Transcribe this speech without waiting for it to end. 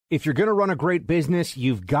If you're going to run a great business,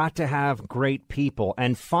 you've got to have great people,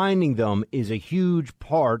 and finding them is a huge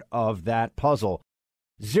part of that puzzle.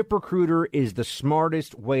 ZipRecruiter is the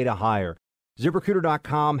smartest way to hire.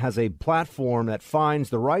 ZipRecruiter.com has a platform that finds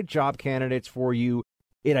the right job candidates for you.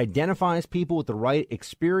 It identifies people with the right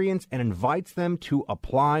experience and invites them to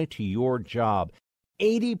apply to your job.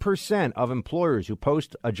 80% of employers who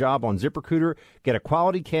post a job on ZipRecruiter get a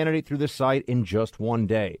quality candidate through the site in just one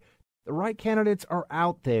day. The right candidates are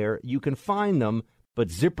out there. You can find them, but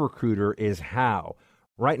ZipRecruiter is how.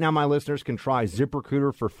 Right now, my listeners can try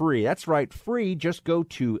ZipRecruiter for free. That's right, free. Just go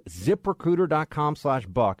to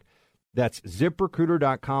ZipRecruiter.com/Buck. That's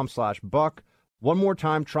ZipRecruiter.com/Buck. One more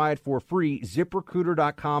time, try it for free.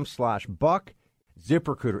 ZipRecruiter.com/Buck.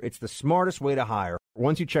 ZipRecruiter, it's the smartest way to hire.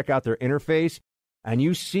 Once you check out their interface and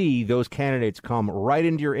you see those candidates come right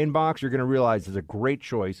into your inbox, you're going to realize it's a great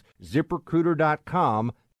choice.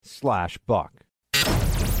 ZipRecruiter.com/Buck.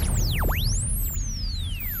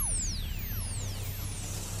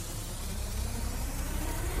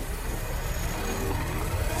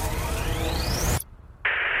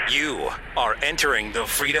 You are entering the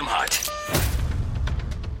Freedom Hut.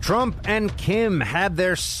 Trump and Kim had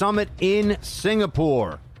their summit in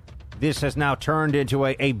Singapore. This has now turned into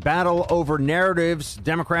a battle over narratives.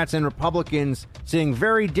 Democrats and Republicans seeing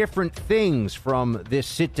very different things from this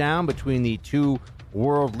sit-down between the two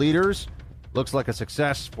world leaders. Looks like a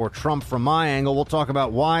success for Trump from my angle. We'll talk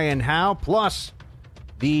about why and how. Plus,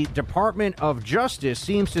 the Department of Justice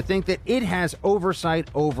seems to think that it has oversight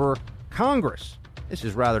over Congress. This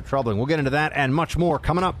is rather troubling. We'll get into that and much more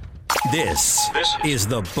coming up. This is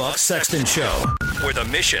the Buck Sexton Show, where the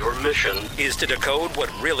mission is to decode what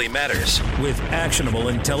really matters with actionable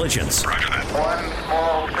intelligence. One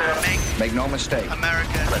small step. Make no mistake.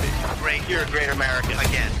 America great. You're a great American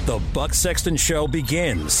again. The Buck Sexton Show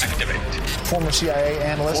begins. Activate. Former CIA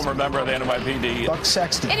analyst. Former member of the NYPD. Buck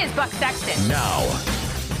Sexton. It is Buck Sexton. Now.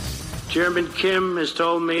 Chairman Kim has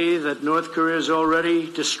told me that North Korea is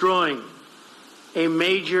already destroying a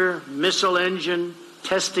major missile engine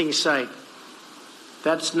testing site.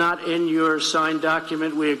 That's not in your signed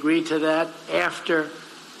document. We agreed to that after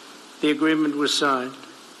the agreement was signed.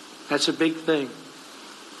 That's a big thing.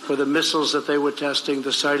 For the missiles that they were testing,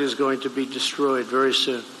 the site is going to be destroyed very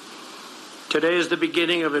soon. Today is the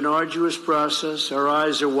beginning of an arduous process. Our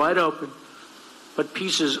eyes are wide open, but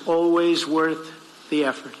peace is always worth the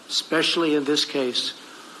effort, especially in this case.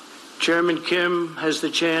 Chairman Kim has the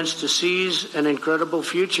chance to seize an incredible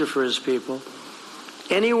future for his people.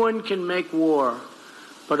 Anyone can make war,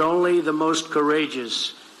 but only the most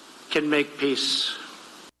courageous can make peace.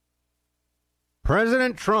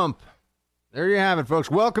 President Trump. There you have it,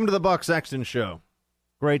 folks. Welcome to the Buck Sexton Show.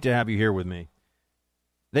 Great to have you here with me.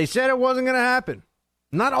 They said it wasn't going to happen.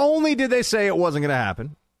 Not only did they say it wasn't going to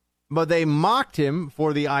happen, but they mocked him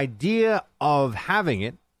for the idea of having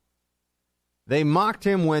it. They mocked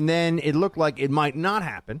him when then it looked like it might not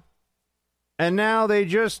happen. And now they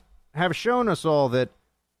just have shown us all that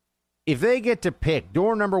if they get to pick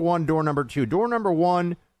door number one, door number two, door number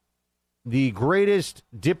one, the greatest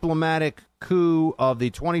diplomatic coup of the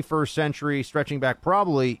 21st century, stretching back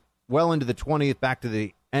probably well into the 20th, back to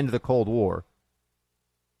the end of the Cold War.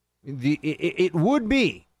 It would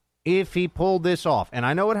be if he pulled this off. And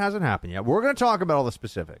I know it hasn't happened yet. We're going to talk about all the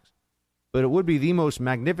specifics. But it would be the most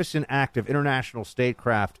magnificent act of international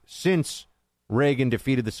statecraft since Reagan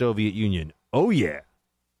defeated the Soviet Union. Oh, yeah.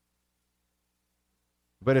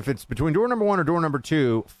 But if it's between door number one or door number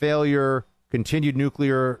two, failure, continued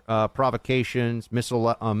nuclear provocations,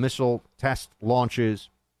 missile test launches,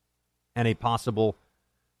 and a possible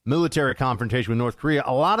military confrontation with North Korea,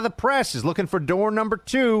 a lot of the press is looking for door number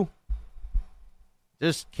two.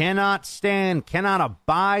 Just cannot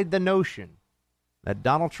abide the notion that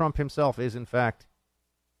Donald Trump himself is, in fact,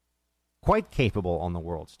 quite capable on the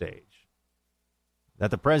world stage.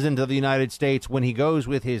 That the President of the United States, when he goes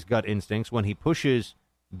with his gut instincts, when he pushes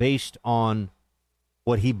based on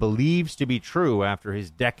what he believes to be true after his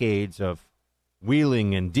decades of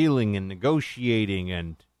wheeling and dealing and negotiating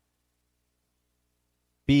and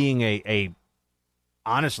being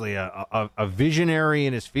honestly a visionary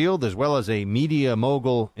in his field as well as a media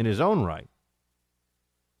mogul in his own right.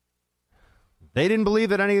 They didn't believe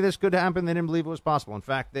that any of this could happen. They didn't believe it was possible. In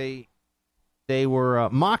fact, they were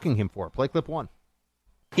mocking him for it. Play clip one.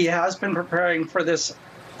 He has been preparing for this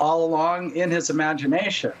all along in his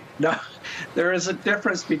imagination. No, there is a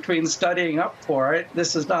difference between studying up for it.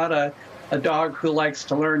 This is not a dog who likes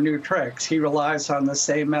to learn new tricks. He relies on the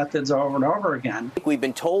same methods over and over again. We've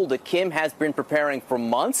been told that Kim has been preparing for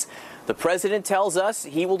months. The president tells us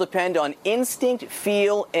he will depend on instinct,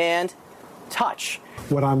 feel, and touch.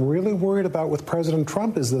 What I'm really worried about with President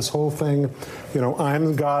Trump is this whole thing,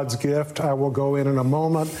 I'm God's gift. I will go in a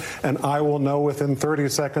moment, and I will know within 30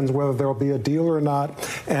 seconds whether there will be a deal or not.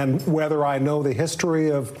 And whether I know the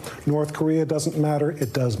history of North Korea doesn't matter.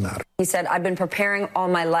 It does matter. He said, I've been preparing all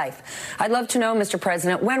my life. I'd love to know, Mr.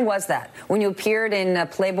 President, when was that? When you appeared in a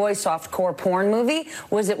Playboy softcore porn movie?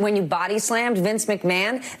 Was it when you body slammed Vince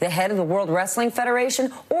McMahon, the head of the World Wrestling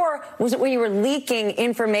Federation? Or was it when you were leaking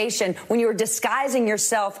information, when you were disguising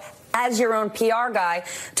yourself as your own PR guy,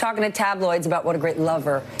 talking to tabloids about what a great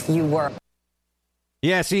lover you were?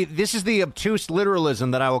 Yeah, see, this is the obtuse literalism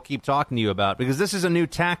that I will keep talking to you about, because this is a new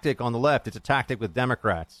tactic on the left. It's a tactic with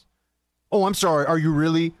Democrats. Oh, I'm sorry. Are you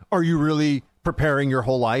really preparing your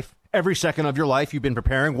whole life? Every second of your life you've been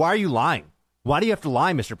preparing? Why are you lying? Why do you have to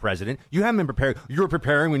lie, Mr. President? You haven't been preparing. You were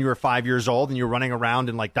preparing when you were 5 years old and you were running around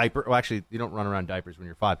in like diaper. Well, actually, you don't run around diapers when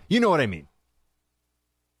you're 5. You know what I mean.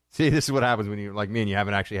 See, this is what happens when you're like me and you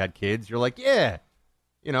haven't actually had kids. You're like, yeah,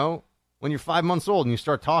 when you're 5 months old and you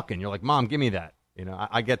start talking, you're like, Mom, give me that.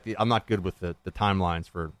 I get I'm not good with the timelines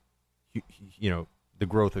for, the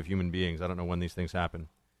growth of human beings. I don't know when these things happen.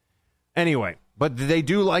 Anyway, but they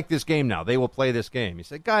do like this game now. They will play this game. You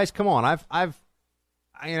say, guys, come on. I've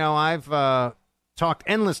talked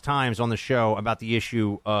endless times on the show about the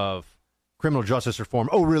issue of criminal justice reform.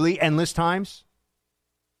 Oh, really? Endless times?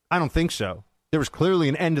 I don't think so. There was clearly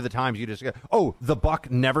an end to the times you just go, oh, the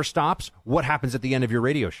buck never stops. What happens at the end of your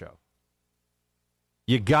radio show?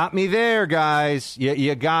 You got me there, guys.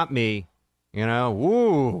 You got me.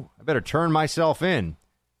 Woo, I better turn myself in.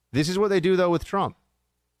 This is what they do, though, with Trump.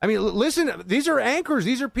 I mean, listen, these are anchors.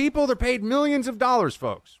 These are people. They're paid millions of dollars,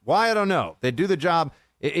 folks. Why? I don't know. They do the job.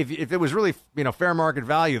 If it was really, fair market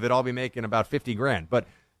value, they'd all be making about $50,000. But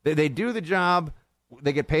they do the job.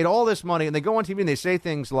 They get paid all this money, and they go on TV and they say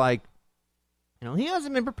things like, he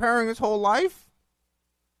hasn't been preparing his whole life.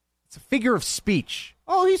 It's a figure of speech.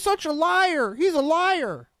 Oh, he's such a liar. He's a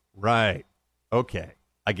liar. Right. Okay.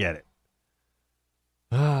 I get it.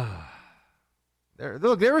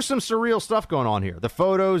 Look, there was some surreal stuff going on here. The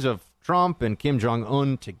photos of Trump and Kim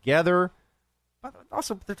Jong-un together. But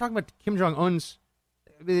also, they're talking about Kim Jong-un's...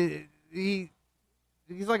 He's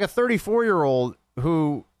like a 34-year-old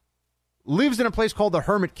who lives in a place called the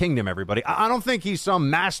Hermit Kingdom, everybody. I don't think he's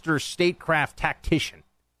some master statecraft tactician.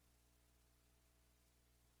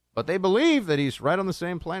 But they believe that he's right on the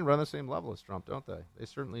same plane, right on the same level as Trump, don't they? They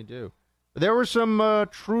certainly do. There were some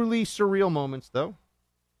truly surreal moments, though.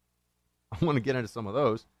 I want to get into some of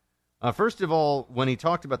those. First of all, when he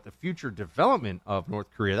talked about the future development of North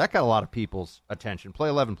Korea, that got a lot of people's attention. Play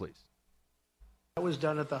 11, please. That was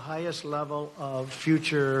done at the highest level of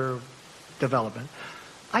future development.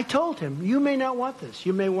 I told him, you may not want this.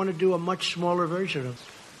 You may want to do a much smaller version of this.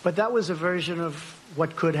 But that was a version of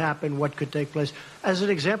what could happen, what could take place. As an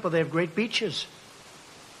example, they have great beaches.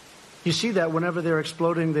 You see that whenever they're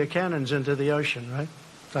exploding their cannons into the ocean, right?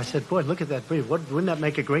 So I said, boy, look at that bridge. Wouldn't that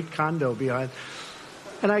make a great condo behind?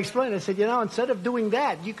 And I explained, I said, instead of doing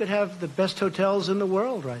that, you could have the best hotels in the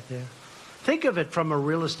world right there. Think of it from a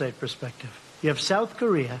real estate perspective. You have South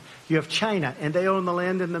Korea, you have China, and they own the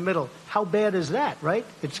land in the middle. How bad is that, right?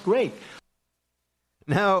 It's great.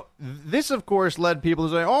 Now, this, of course, led people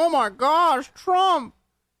to say, oh, my gosh, Trump,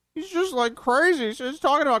 he's just like crazy. He's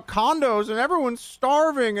talking about condos, and everyone's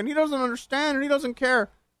starving, and he doesn't understand, and he doesn't care.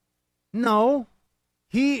 No.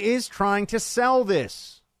 He is trying to sell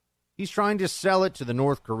this. He's trying to sell it to the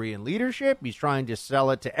North Korean leadership. He's trying to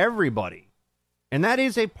sell it to everybody. And that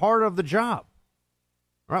is a part of the job.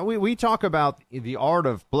 Right? We talk about the art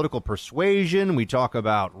of political persuasion. We talk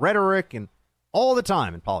about rhetoric and all the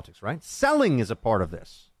time in politics, right? Selling is a part of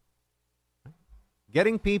this.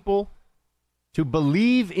 Getting people to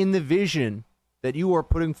believe in the vision that you are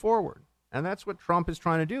putting forward. And that's what Trump is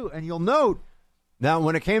trying to do. And you'll note, now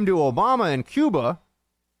when it came to Obama and Cuba,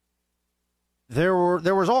 there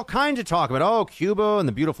was all kinds of talk about, Cuba and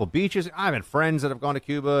the beautiful beaches. I've had friends that have gone to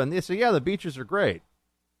Cuba, and they say, yeah, the beaches are great.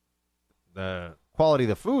 The quality of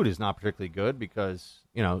the food is not particularly good because,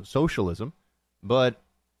 socialism. But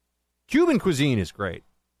Cuban cuisine is great.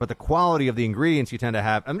 But the quality of the ingredients you tend to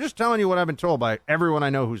have, I'm just telling you what I've been told by everyone I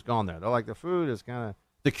know who's gone there. They're like, the food is kind of,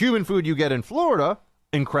 the Cuban food you get in Florida,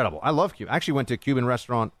 incredible. I love Cuba. I actually went to a Cuban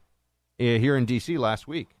restaurant here in D.C. last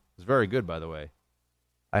week. It was very good, by the way.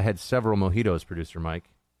 I had several mojitos, producer Mike.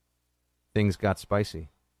 Things got spicy.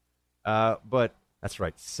 But that's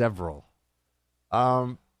right, several.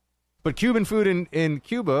 But Cuban food in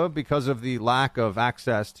Cuba, because of the lack of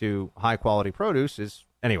access to high-quality produce, is...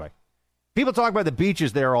 Anyway, people talk about the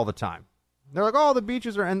beaches there all the time. They're like, the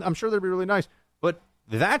beaches are... And I'm sure they'd be really nice. But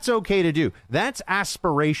That's okay to do. That's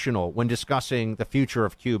aspirational when discussing the future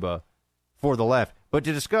of Cuba for the left. But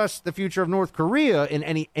to discuss the future of North Korea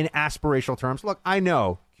in aspirational terms, look, I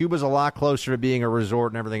know Cuba's a lot closer to being a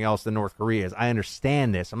resort and everything else than North Korea is. I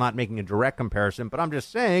understand this. I'm not making a direct comparison, but I'm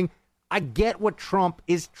just saying I get what Trump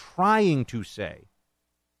is trying to say.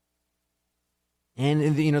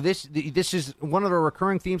 And, you know, this is one of the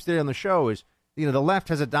recurring themes today on the show is, you know, the left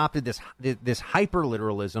has adopted this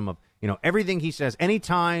hyper-literalism of, you know, everything he says.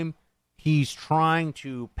 Anytime he's trying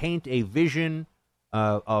to paint a vision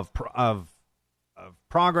of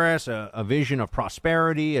progress, a vision of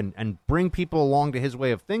prosperity, and bring people along to his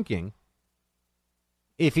way of thinking,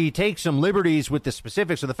 if he takes some liberties with the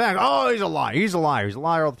specifics of the fact, oh, he's a liar, he's a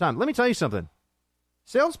liar all the time. Let me tell you something.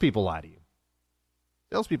 Salespeople lie to you.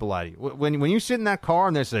 Salespeople lie to you. When you sit in that car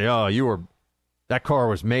and they say, oh, that car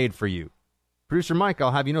was made for you. Producer Mike,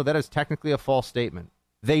 I'll have you know that is technically a false statement.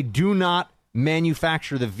 They do not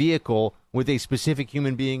manufacture the vehicle with a specific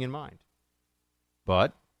human being in mind.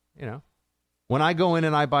 But, you know, when I go in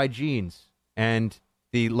and I buy jeans and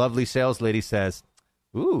the lovely sales lady says,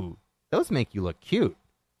 ooh, those make you look cute.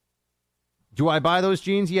 Do I buy those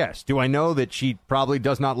jeans? Yes. Do I know that she probably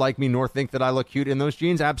does not like me nor think that I look cute in those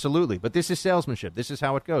jeans? Absolutely. But this is salesmanship. This is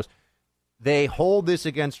how it goes. They hold this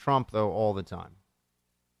against Trump, though, all the time.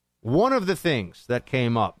 One of the things that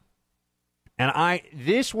came up, and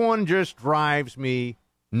this one just drives me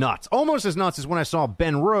nuts, almost as nuts as when I saw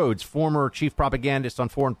Ben Rhodes, former chief propagandist on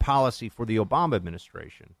foreign policy for the Obama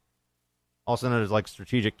administration, also known as like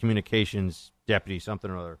strategic communications deputy,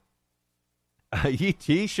 something or other.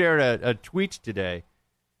 He shared a tweet today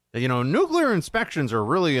that, you know, nuclear inspections are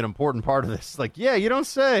really an important part of this. Like, yeah, you don't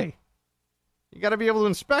say. You got to be able to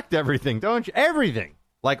inspect everything, don't you? Everything.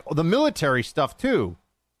 Like the military stuff, too,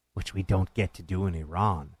 which we don't get to do in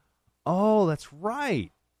Iran. Oh, that's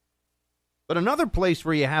right. But another place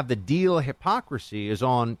where you have the deal of hypocrisy is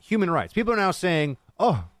on human rights. People are now saying,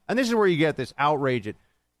 oh, and this is where you get this outrage at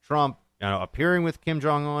Trump, you know, appearing with Kim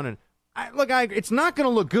Jong-un. And it's not going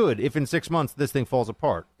to look good if in 6 months this thing falls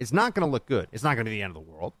apart. It's not going to look good. It's not going to be the end of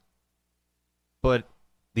the world. But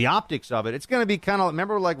the optics of it, it's going to be kind of,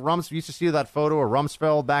 remember like Rumsfeld, used to see that photo of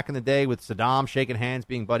Rumsfeld back in the day with Saddam shaking hands,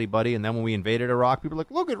 being buddy-buddy, and then when we invaded Iraq, people were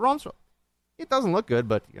like, look at Rumsfeld. It doesn't look good,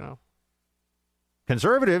 but, you know.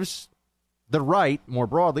 Conservatives, the right, more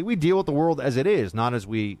broadly, we deal with the world as it is, not as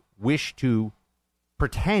we wish to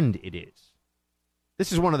pretend it is.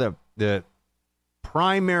 This is one of the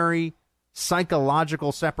primary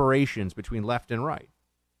psychological separations between left and right.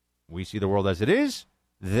 We see the world as it is.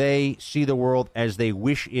 They see the world as they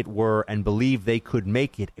wish it were and believe they could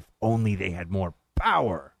make it if only they had more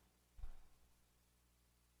power.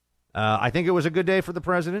 I think it was a good day for the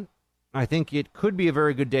president. I think it could be a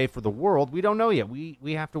very good day for the world. We don't know yet.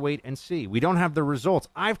 We have to wait and see. We don't have the results.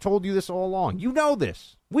 I've told you this all along. You know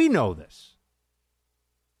this. We know this.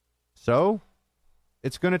 So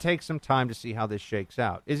it's going to take some time to see how this shakes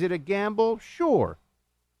out. Is it a gamble? Sure.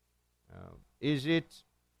 Is it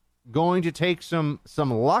going to take some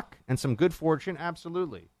luck and some good fortune?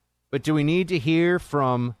 Absolutely. But do we need to hear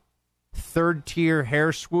from third-tier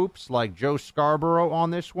hair swoops like Joe Scarborough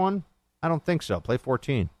on this one? I don't think so. Play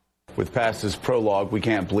 14. With past this prologue, we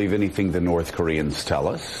can't believe anything the North Koreans tell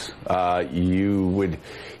us. You would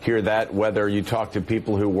hear that whether you talk to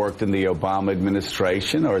people who worked in the Obama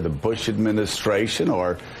administration or the Bush administration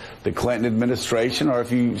or the Clinton administration, or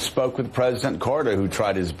if you spoke with President Carter, who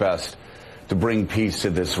tried his best to bring peace to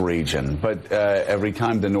this region. But every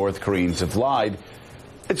time the North Koreans have lied,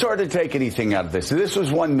 it's hard to take anything out of this. This was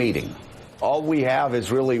one meeting. All we have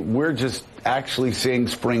is really, we're just actually seeing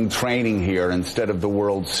spring training here instead of the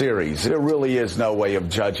World Series. There really is no way of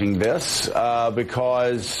judging this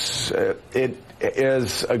because it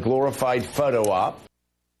is a glorified photo op.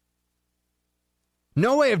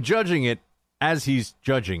 No way of judging it as he's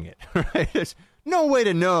judging it. Right? There's no way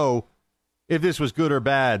to know if this was good or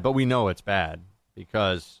bad, but we know it's bad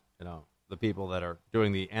because, you know, the people that are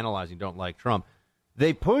doing the analyzing don't like Trump.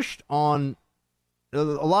 They pushed on. A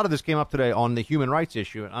lot of this came up today on the human rights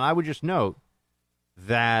issue, and I would just note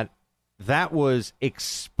that was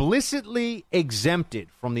explicitly exempted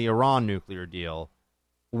from the Iran nuclear deal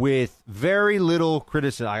with very little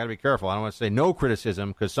criticism. I got to be careful. I don't want to say no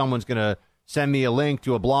criticism because someone's going to send me a link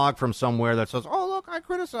to a blog from somewhere that says, oh, look, I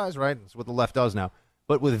criticize, right? That's what the left does now.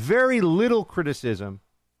 But with very little criticism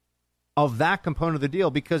of that component of the deal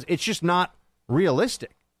because it's just not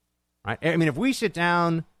realistic, right? I mean, if we sit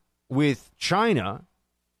down with China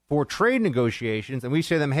for trade negotiations, and we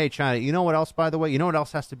say to them, hey, China, you know what else, by the way? You know what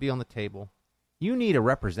else has to be on the table? You need a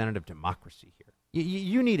representative democracy here.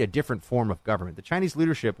 You need a different form of government. The Chinese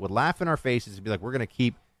leadership would laugh in our faces and be like, we're going to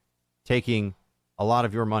keep taking a lot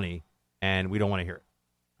of your money, and we don't want to hear it.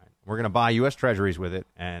 Right? We're going to buy U.S. treasuries with it,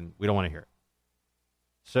 and we don't want to hear it.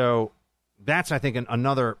 So that's, I think,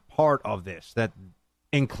 another part of this, that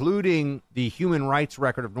including the human rights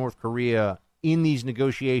record of North Korea in these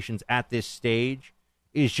negotiations at this stage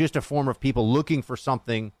is just a form of people looking for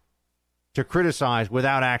something to criticize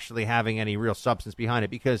without actually having any real substance behind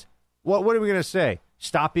it. Because what are we going to say?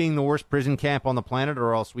 Stop being the worst prison camp on the planet,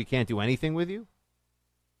 or else we can't do anything with you?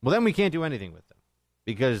 Well, then we can't do anything with them,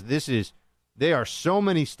 because they are so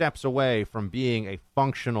many steps away from being a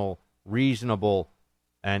functional, reasonable,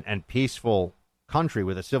 and peaceful country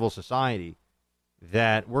with a civil society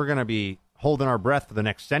that we're going to be holding our breath for the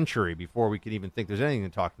next century before we can even think there's anything to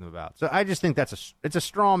talk to them about. So I just think it's a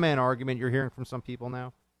straw man argument you're hearing from some people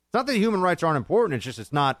now. It's not that human rights aren't important. It's just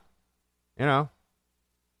it's not, I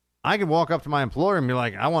could walk up to my employer and be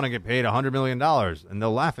like, I want to get paid $100 million, and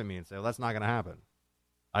they'll laugh at me and say, well, that's not going to happen.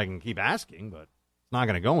 I can keep asking, but it's not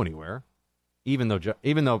going to go anywhere. Even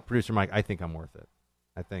though producer Mike, I think I'm worth it.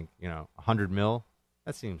 I think, $100 mil,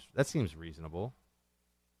 that seems reasonable.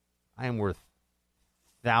 I am worth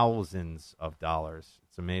thousands of dollars.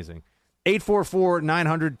 It's amazing.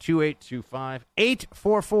 844-900-2825.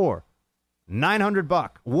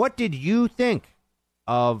 844-900-BUCK. What did you think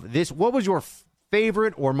of this? What was your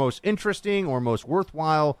favorite or most interesting or most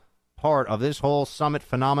worthwhile part of this whole summit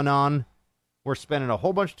phenomenon? We're spending a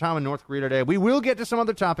whole bunch of time in North Korea today. We will get to some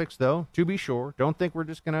other topics, though, to be sure. Don't think we're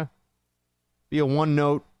just going to be a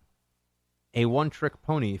one-trick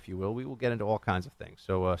pony, if you will. We will get into all kinds of things.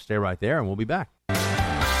 So stay right there, and we'll be back.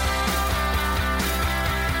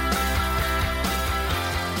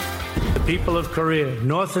 The people of Korea,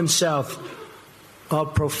 North and South, are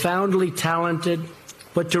profoundly talented,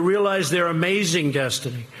 but to realize their amazing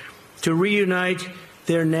destiny, to reunite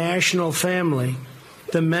their national family,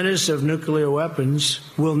 the menace of nuclear weapons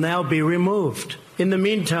will now be removed. In the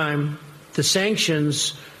meantime, the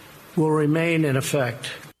sanctions will remain in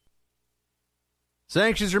effect.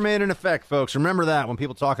 Sanctions remain in effect, folks. Remember that when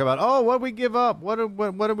people talk about, what did we give up? What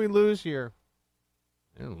did we lose here?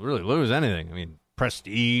 They didn't really lose anything. I mean,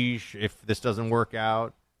 prestige, if this doesn't work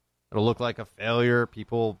out, it'll look like a failure.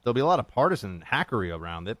 There'll be a lot of partisan hackery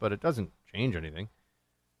around it, but it doesn't change anything.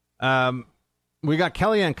 We got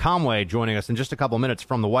Kellyanne Conway joining us in just a couple minutes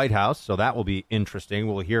from the White House, so that will be interesting.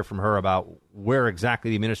 We'll hear from her about where exactly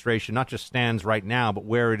the administration not just stands right now, but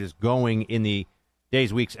where it is going in the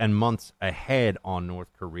days, weeks, and months ahead on North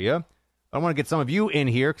Korea. I want to get some of you in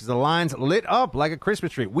here because the line's lit up like a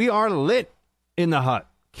Christmas tree. We are lit in the hut.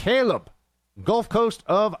 Caleb, Gulf Coast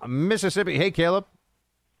of Mississippi. Hey, Caleb.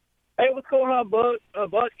 Hey, what's going on, Buck?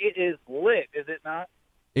 Buck, it is lit, is it not?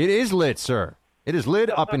 It is lit, sir. It is lit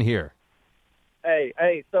up in here.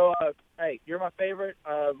 Hey, so you're my favorite,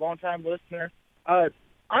 longtime listener. I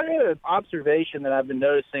got an observation that I've been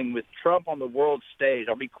noticing with Trump on the world stage.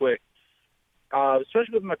 I'll be quick.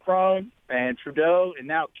 Especially with Macron and Trudeau and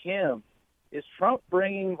now Kim. Is Trump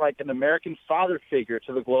bringing like an American father figure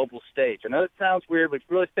to the global stage? I know it sounds weird, but if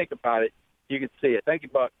you really think about it, you can see it. Thank you,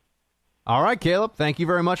 Buck. All right, Caleb. Thank you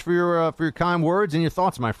very much for your kind words and your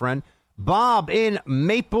thoughts, my friend. Bob in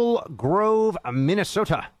Maple Grove,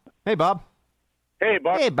 Minnesota. Hey, Bob. Hey,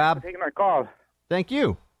 Buck. Hey, Bob. For taking my call. Thank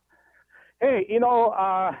you. Hey,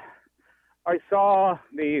 I saw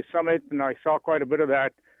the summit, and I saw quite a bit of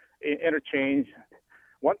that interchange.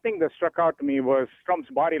 One thing that struck out to me was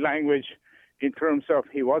Trump's body language in terms of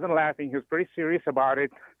he wasn't laughing. He was pretty serious about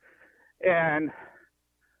it. And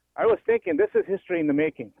I was thinking this is history in the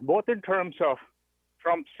making, both in terms of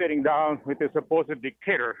Trump sitting down with his supposed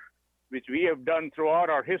dictator, which we have done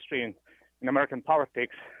throughout our history in American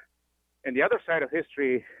politics. And the other side of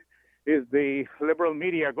history is the liberal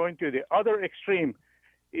media going to the other extreme,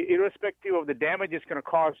 irrespective of the damage it's going to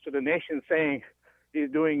cause to the nation, saying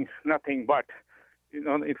he's doing nothing but,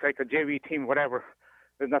 it's like a JV team, whatever.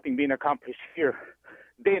 There's nothing being accomplished here.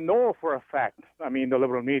 They know for a fact, the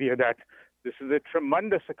liberal media, that this is a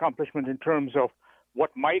tremendous accomplishment in terms of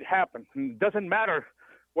what might happen. It doesn't matter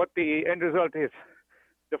what the end result is.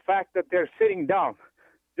 The fact that they're sitting down,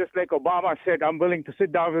 just like Obama said, I'm willing to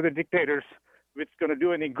sit down with the dictators if it's going to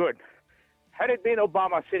do any good. Had it been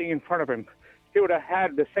Obama sitting in front of him, he would have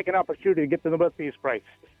had the second opportunity to get the Nobel Peace Prize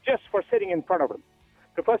just for sitting in front of him.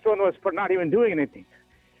 The first one was for not even doing anything.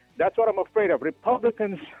 That's what I'm afraid of.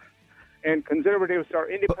 Republicans and conservatives are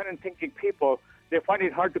independent-thinking people. They find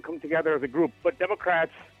it hard to come together as a group. But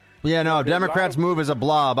Democrats... Yeah, no, Democrats move as a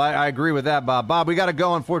blob. I agree with that, Bob. Bob, we got to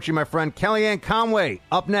go, unfortunately, my friend. Kellyanne Conway,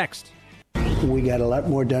 up next. We got a lot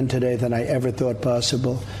more done today than I ever thought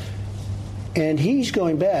possible. And he's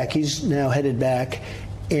going back. He's now headed back.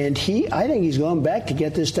 And I think he's going back to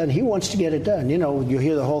get this done. He wants to get it done. You know, you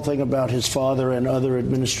hear the whole thing about his father and other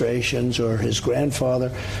administrations or his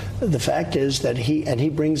grandfather. The fact is that he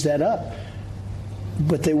brings that up.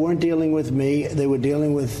 But they weren't dealing with me. They were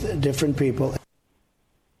dealing with different people.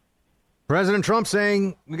 President Trump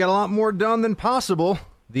saying we got a lot more done than possible.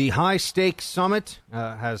 The high-stakes summit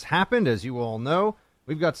has happened, as you all know.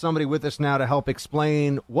 We've got somebody with us now to help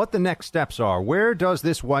explain what the next steps are. Where does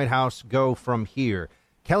this White House go from here?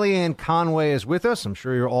 Kellyanne Conway is with us. I'm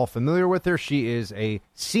sure you're all familiar with her. She is a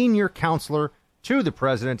senior counselor to the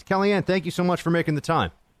president. Kellyanne, thank you so much for making the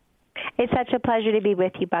time. It's such a pleasure to be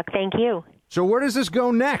with you, Buck. Thank you. So where does this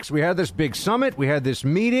go next? We had this big summit. We had this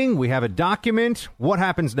meeting. We have a document. What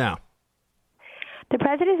happens now? The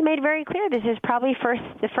president has made very clear this is probably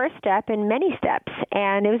the first step in many steps,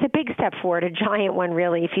 and it was a big step forward, a giant one,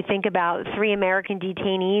 really. If you think about 3 American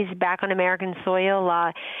detainees back on American soil,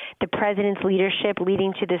 the president's leadership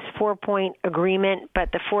leading to this 4-point agreement, but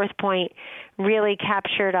the 4th point really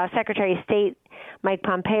captured Secretary of State Mike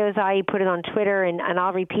Pompeo's eye. He put it on Twitter, and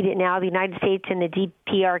I'll repeat it now. The United States and the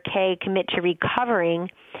DPRK commit to recovering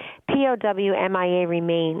POW MIA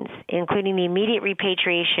remains, including the immediate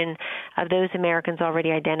repatriation of those Americans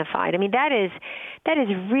already identified. I mean, that is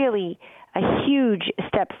really a huge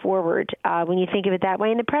step forward when you think of it that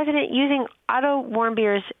way. And the president using Otto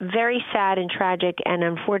Warmbier's very sad and tragic and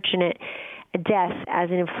unfortunate death as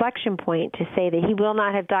an inflection point to say that he will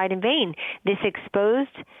not have died in vain. This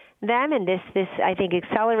exposed them, and this I think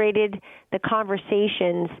accelerated the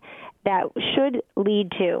conversations that should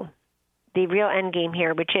lead to the real end game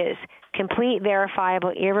here, which is complete,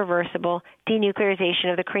 verifiable, irreversible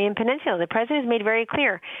denuclearization of the Korean Peninsula. The president has made very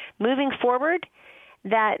clear, moving forward,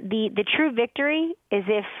 that the true victory is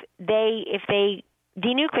if they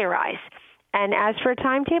denuclearize. And as for a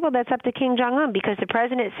timetable, that's up to Kim Jong-un, because the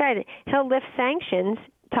president said he'll lift sanctions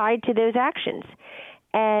tied to those actions.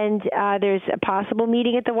 And there's a possible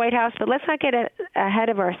meeting at the White House, but let's not get ahead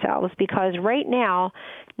of ourselves, because right now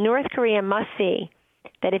North Korea must see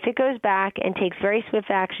that if it goes back and takes very swift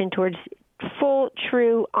action towards full,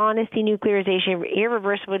 true, honest denuclearization,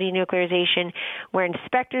 irreversible denuclearization, where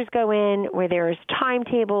inspectors go in, where there's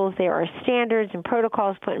timetables, there are standards and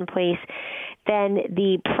protocols put in place, then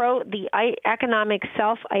the economic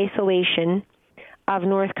self-isolation of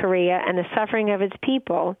North Korea and the suffering of its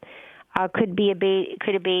people could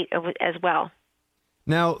abate as well.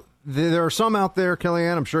 Now, there are some out there,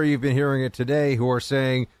 Kellyanne, I'm sure you've been hearing it today, who are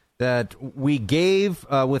saying that we gave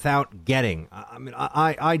without getting. I mean,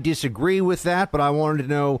 I disagree with that, but I wanted to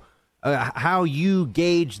know how you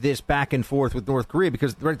gauge this back and forth with North Korea,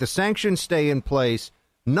 because the sanctions stay in place.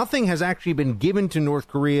 Nothing has actually been given to North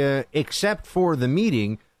Korea except for the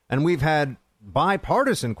meeting, and we've had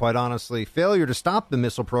bipartisan, quite honestly, failure to stop the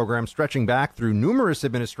missile program stretching back through numerous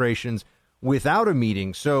administrations without a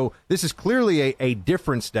meeting. So this is clearly a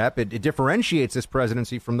different step. It differentiates this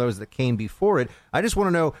presidency from those that came before it. I just want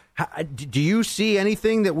to know, do you see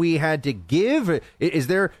anything that we had to give? Is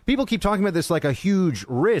there, people keep talking about this like a huge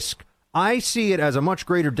risk. I see it as a much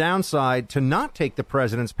greater downside to not take the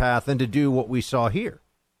president's path than to do what we saw here.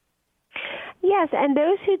 Yes, and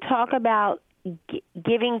those who talk about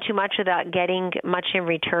giving too much without getting much in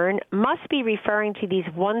return must be referring to these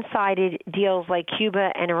one-sided deals like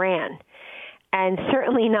Cuba and Iran, and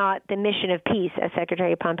certainly not the mission of peace, as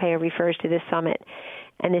Secretary Pompeo refers to this summit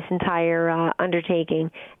and this entire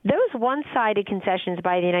undertaking. Those one-sided concessions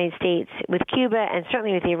by the United States with Cuba and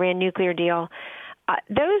certainly with the Iran nuclear deal,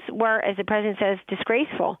 those were, as the president says,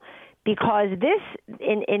 disgraceful. Because this,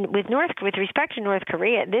 with respect to North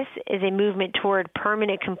Korea, this is a movement toward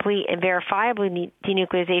permanent, complete, and verifiable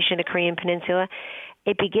denuclearization of the Korean Peninsula.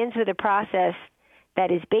 It begins with a process that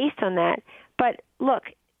is based on that. But look,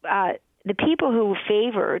 the people who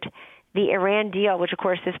favored the Iran deal, which of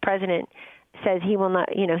course this president says he will not,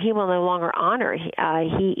 he will no longer honor.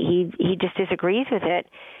 He just disagrees with it.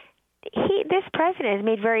 This president has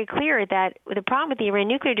made very clear that the problem with the Iran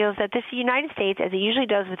nuclear deal is that the United States, as it usually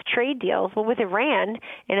does with trade deals, with Iran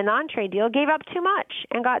in a non-trade deal, gave up too much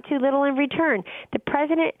and got too little in return. The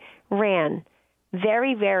president ran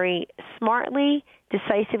very, very smartly,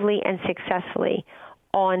 decisively, and successfully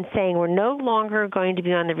on saying we're no longer going to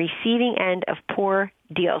be on the receiving end of poor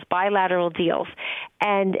deals, bilateral deals.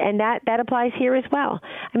 And that applies here as well.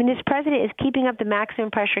 I mean, this president is keeping up the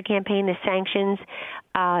maximum pressure campaign, the sanctions,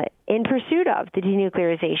 in pursuit of the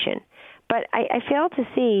denuclearization. But I fail to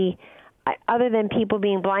see, other than people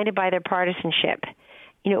being blinded by their partisanship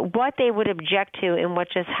what they would object to in what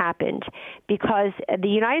just happened, because the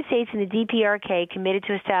United States and the DPRK committed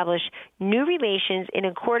to establish new relations in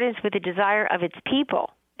accordance with the desire of its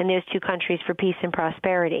people in those two countries for peace and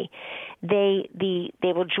prosperity. They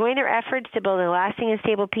will join their efforts to build a lasting and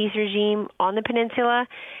stable peace regime on the peninsula.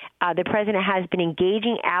 The president has been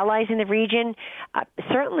engaging allies in the region,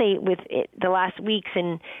 certainly with the last weeks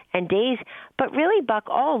and days, but really, Buck,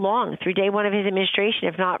 all along through day one of his administration,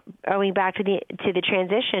 if not going back to the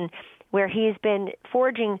transition, where he has been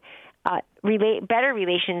forging better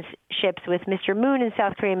relationships with Mr. Moon in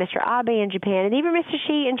South Korea, Mr. Abe in Japan, and even Mr.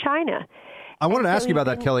 Xi in China. I wanted to ask you about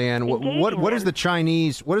that, Kellyanne. What is the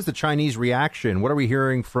Chinese reaction? What are we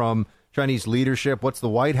hearing from Chinese leadership? What's the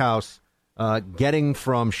White House getting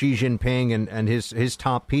from Xi Jinping and his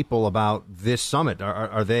top people about this summit?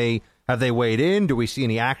 Have they weighed in? Do we see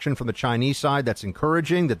any action from the Chinese side that's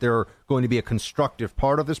encouraging that they're going to be a constructive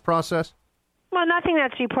part of this process? Well, nothing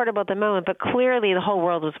that's reportable at the moment, but clearly the whole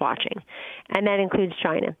world was watching, and that includes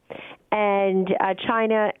China. And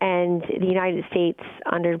China and the United States,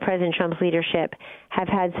 under President Trump's leadership, have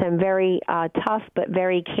had some very tough but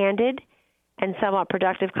very candid and somewhat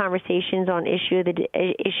productive conversations on issues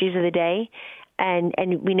of the day. And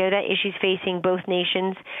we know that issues facing both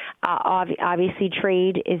nations. Obviously,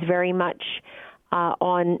 trade is very much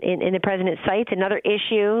in the president's sights. Another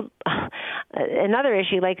issue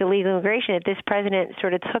like illegal immigration that this president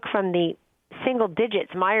sort of took from the single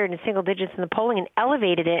digits, mired in single digits in the polling, and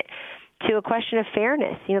elevated it to a question of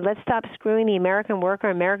fairness. Let's stop screwing the American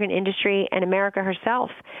worker, American industry, and America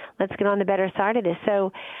herself. Let's get on the better side of this.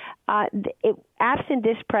 So absent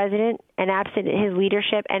this president and absent his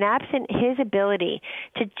leadership and absent his ability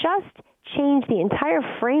to just change the entire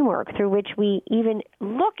framework through which we even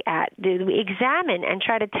look at, we examine and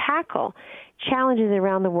try to tackle challenges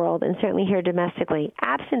around the world, and certainly here domestically.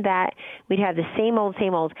 Absent that, we'd have the same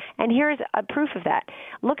old. And here's a proof of that.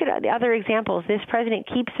 Look at the other examples. This president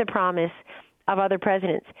keeps the promise of other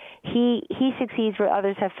presidents. He succeeds where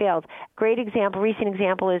others have failed. Recent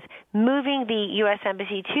example is moving the U.S.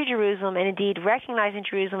 Embassy to Jerusalem and indeed recognizing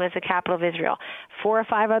Jerusalem as the capital of Israel. 4 or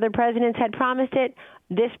 5 other presidents had promised it.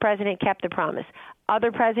 This president kept the promise.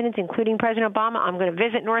 Other presidents, including President Obama, I'm going to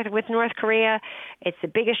visit with North Korea. It's the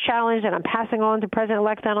biggest challenge that I'm passing on to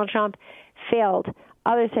President-elect Donald Trump. Failed.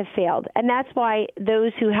 Others have failed. And that's why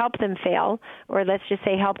those who help them fail, or let's just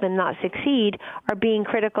say help them not succeed, are being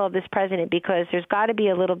critical of this president, because there's got to be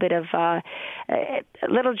a little bit of a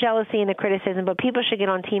little jealousy in the criticism, but people should get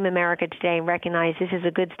on Team America today and recognize this is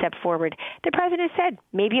a good step forward. The president said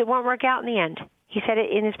maybe it won't work out in the end. He said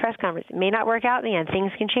it in his press conference. It may not work out in the end.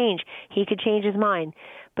 Things can change. He could change his mind.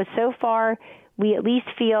 But so far, we at least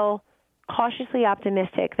feel cautiously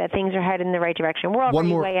optimistic that things are headed in the right direction. We're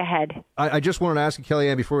already way ahead. I just wanted to ask you,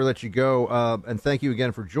 Kellyanne, before we let you go, and thank you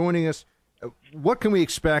again for joining us. What can we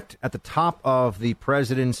expect at the top of the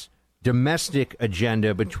president's domestic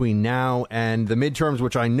agenda between now and the midterms,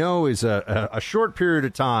 which I know is a short period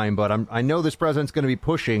of time, but I know this president's going to be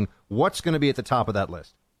pushing. What's going to be at the top of that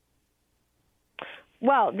list?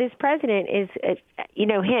 Well, this president is,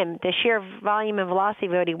 him, the sheer volume and velocity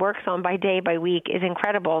of what he works on by day, by week is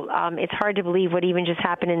incredible. It's hard to believe what even just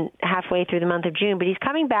happened halfway through the month of June. But he's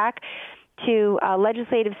coming back to a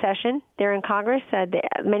legislative session there in Congress.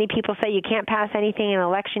 Many people say you can't pass anything in an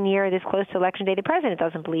election year this close to Election Day. The president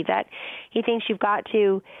doesn't believe that. He thinks you've got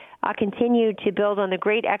to continue to build on the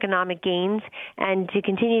great economic gains and to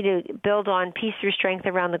continue to build on peace through strength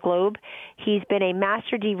around the globe. He's been a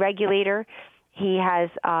master deregulator. He has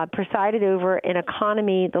presided over an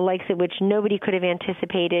economy the likes of which nobody could have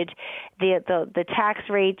anticipated. The tax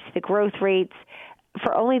rates, the growth rates.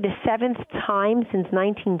 For only the 7th time since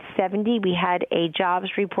 1970, we had a jobs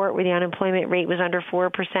report where the unemployment rate was under 4%.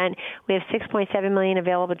 We have 6.7 million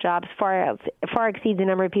available jobs, far exceeds the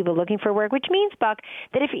number of people looking for work, which means, Buck,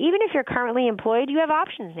 that even if you're currently employed, you have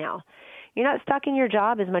options now. You're not stuck in your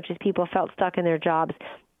job as much as people felt stuck in their jobs.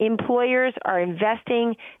 Employers are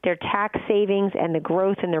investing their tax savings and the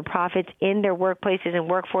growth in their profits in their workplaces and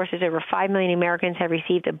workforces. Over 5 million Americans have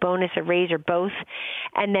received a bonus, a raise, or both.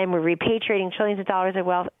 And then we're repatriating trillions of dollars of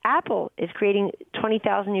wealth. Apple is creating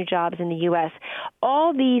 20,000 new jobs in the U.S.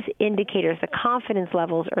 All these indicators, the confidence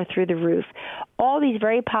levels are through the roof. All these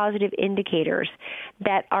very positive indicators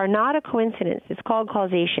that are not a coincidence. It's called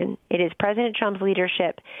causation. It is President Trump's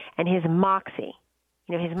leadership and his moxie.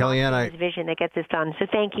 His vision that gets this done. So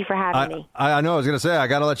thank you for having me. I know. I was going to say, I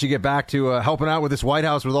got to let you get back to helping out with this White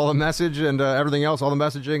House with all the message and everything else, all the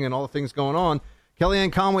messaging and all the things going on.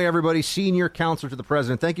 Kellyanne Conway, everybody, senior counselor to the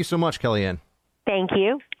president. Thank you so much, Kellyanne. Thank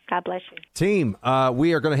you. God bless you. Team,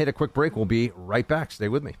 we are going to hit a quick break. We'll be right back. Stay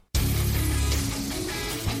with me.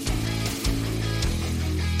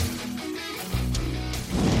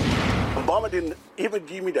 Obama didn't even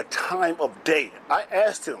give me the time of day. I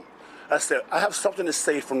asked him, I said, I have something to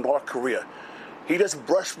say from North Korea. He just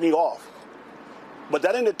brushed me off. But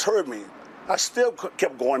that didn't deter me. I still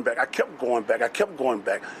kept going back. I kept going back. I kept going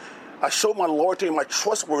back. I showed my loyalty and my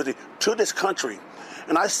trustworthy to this country.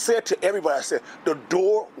 And I said to everybody, I said, the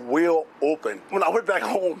door will open. When I went back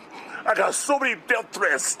home, I got so many death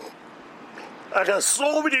threats. I got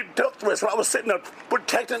so many death threats. When I was sitting there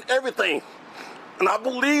protecting everything. And I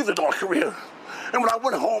believed in North Korea. And when I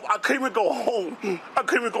went home, I couldn't even go home. I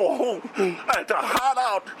couldn't even go home. I had to hide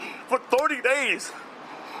out for 30 days.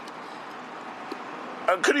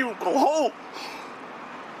 I couldn't even go home.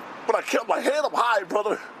 But I kept my head up high,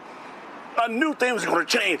 brother. I knew things were going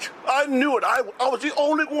to change. I knew it. I was the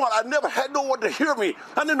only one. I never had no one to hear me.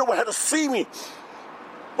 I didn't know one had to see me.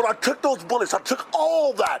 But I took those bullets. I took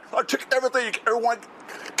all that. I took everything. Everyone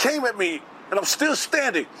came at me, and I'm still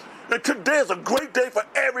standing. And today is a great day for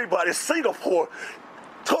everybody. Singapore,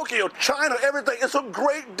 Tokyo, China, everything. It's a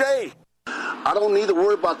great day. I don't need to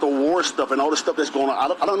worry about the war stuff and all the stuff that's going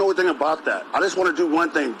on. I don't know anything about that. I just want to do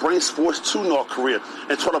one thing, bring sports to North Korea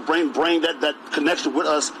and try to bring that connection with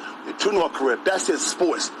us to North Korea. That's it,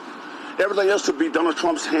 sports. Everything else should be Donald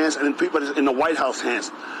Trump's hands and people in the White House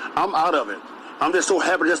hands. I'm out of it. I'm just so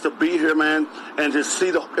happy just to be here, man, and to see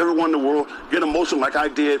everyone in the world get emotional like I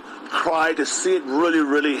did, cry to see it really,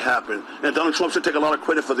 really happen. And Donald Trump should take a lot of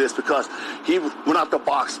credit for this because he went out the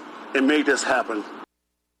box and made this happen.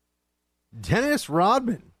 Dennis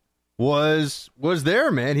Rodman was there,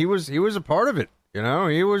 man. He was a part of it. You know,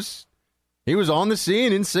 he was on the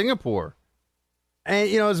scene in Singapore. And,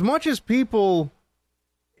 you know, as much as people,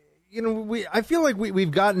 you know, I feel like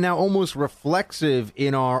we've gotten now almost reflexive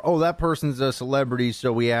in our, that person's a celebrity,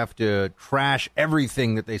 so we have to trash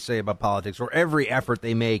everything that they say about politics or every effort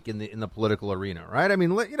they make in the political arena, right? I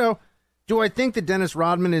mean, you know, do I think that Dennis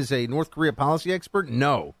Rodman is a North Korea policy expert?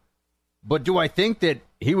 No. But do I think that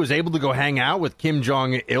he was able to go hang out with Kim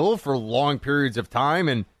Jong-il for long periods of time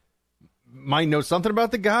and might know something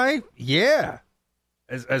about the guy? Yeah.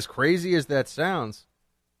 As crazy as that sounds.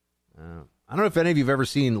 I don't know if any of you have ever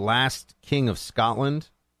seen Last King of Scotland.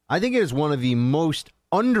 I think it is one of the most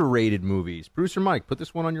underrated movies. Producer Mike, put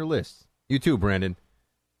this one on your list. You too, Brandon.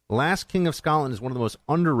 Last King of Scotland is one of the most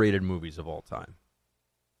underrated movies of all time.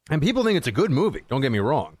 And people think it's a good movie, don't get me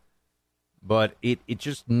wrong. But it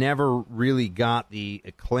just never really got the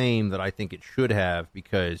acclaim that I think it should have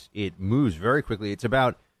because it moves very quickly.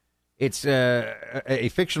 It's a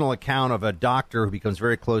fictional account of a doctor who becomes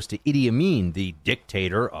very close to Idi Amin, the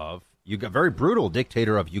dictator of very brutal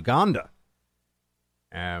dictator of Uganda.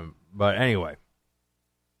 But anyway,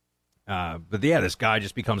 this guy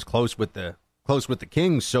just becomes close with the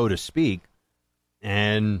king, so to speak.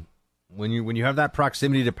 And when you have that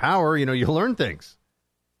proximity to power, you know, you learn things.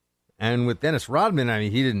 And with Dennis Rodman, I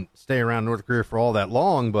mean, he didn't stay around North Korea for all that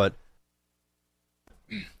long, but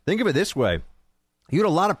think of it this way. You had a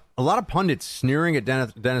lot of pundits sneering at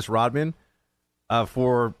Dennis Rodman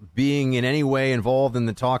for being in any way involved in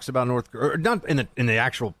the talks about North Korea, or not in the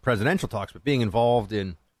actual presidential talks, but being involved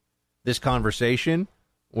in this conversation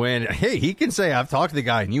when, hey, he can say, I've talked to the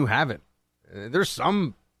guy and you haven't. There's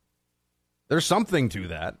something to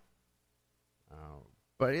that.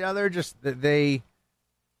 But yeah,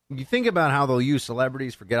 you think about how they'll use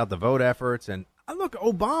celebrities for get out the vote efforts. And look,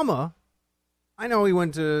 Obama, I know he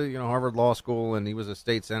went to Harvard Law School and he was a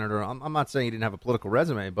state senator. I'm not saying he didn't have a political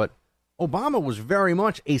resume, but Obama was very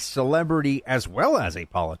much a celebrity as well as a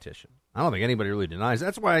politician. I don't think anybody really denies.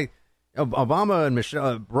 That's why Obama and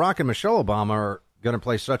Barack and Michelle Obama are going to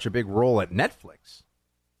play such a big role at Netflix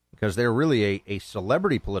because they're really a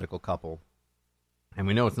celebrity political couple. And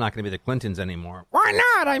we know it's not going to be the Clintons anymore. Why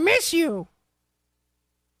not? I miss you.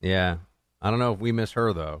 Yeah, I don't know if we miss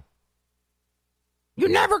her, though. You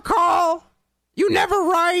never call. You never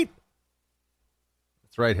write.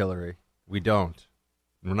 That's right, Hillary. We don't.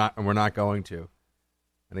 We're not going to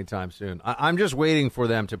anytime soon. I'm just waiting for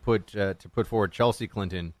them to put forward Chelsea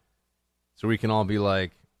Clinton so we can all be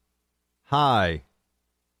like, hi,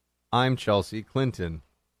 I'm Chelsea Clinton.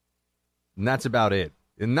 And that's about it.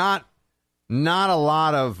 And not a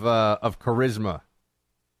lot of charisma.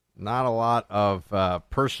 Not a lot of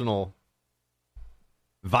personal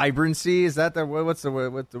vibrancy. Is that what's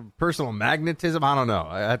the personal magnetism? I don't know.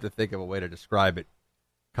 I have to think of a way to describe it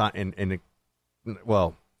in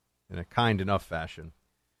a kind enough fashion.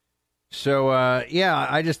 So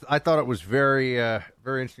I thought it was very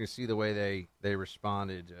very interesting to see the way they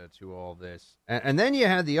responded to all this, and then you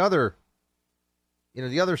had the other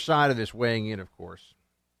side of this weighing in, of course,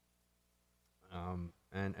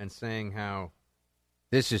 and saying how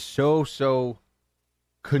this is so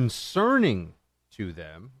concerning to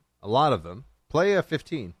them, a lot of them. Play a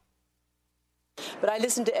 15. But I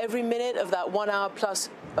listened to every minute of that 1 hour plus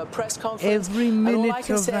press conference. Every minute and all I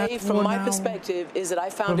can of say that from 1 my hour. perspective is that I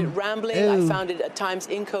found it rambling. I found it at times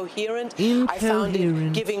incoherent. I found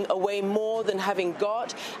it giving away more than having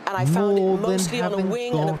got. And I found it mostly on a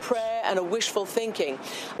wing and a prayer and a wishful thinking.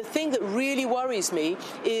 The thing that really worries me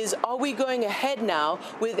is, are we going ahead now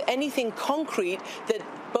with anything concrete that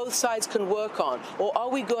both sides can work on? Or are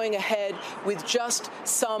we going ahead with just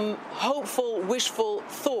some hopeful, wishful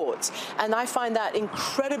thoughts? And I find that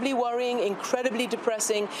incredibly worrying, incredibly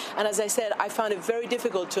depressing. And as I said, I found it very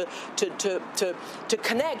difficult to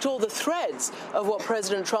connect all the threads of what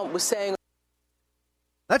President Trump was saying.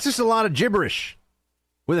 That's just a lot of gibberish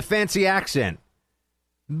with a fancy accent.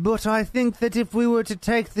 But I think that if we were to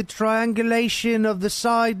take the triangulation of the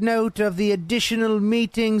side note of the additional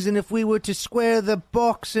meetings, and if we were to square the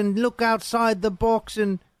box and look outside the box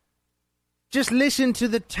and just listen to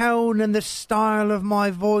the tone and the style of my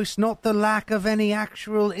voice, not the lack of any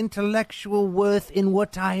actual intellectual worth in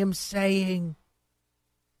what I am saying.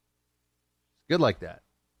 It's good like that.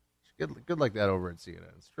 It's good like that over at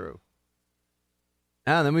CNN. It's true.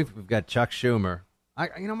 And then we've got Chuck Schumer. My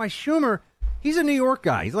Schumer... He's a New York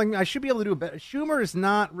guy. He's like, I should be able to do a better. Schumer is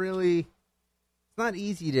not really, it's not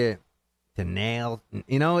easy to nail.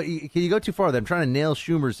 You go too far. I'm trying to nail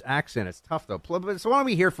Schumer's accent. It's tough, though. So why don't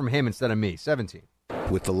we hear from him instead of me? 17.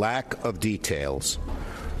 With the lack of details,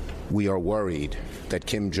 we are worried that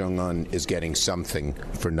Kim Jong-un is getting something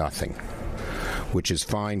for nothing, which is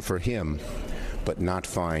fine for him, but not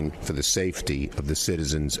fine for the safety of the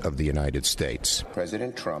citizens of the United States.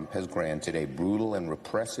 President Trump has granted a brutal and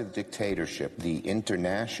repressive dictatorship the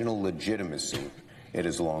international legitimacy it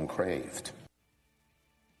has long craved.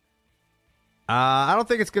 I don't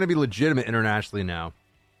think it's going to be legitimate internationally now.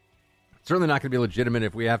 It's certainly not going to be legitimate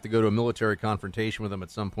if we have to go to a military confrontation with them at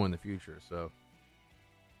some point in the future. So,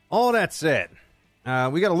 all that said,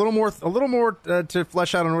 we got a little more to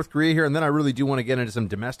flesh out on North Korea here, and then I really do want to get into some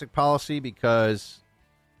domestic policy because,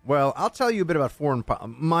 well, I'll tell you a bit about foreign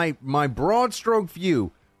my broad stroke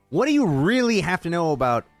view. What do you really have to know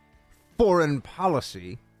about foreign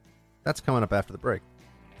policy? That's coming up after the break.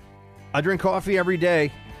 I drink coffee every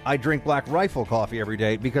day. I drink Black Rifle coffee every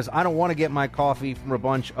day because I don't want to get my coffee from a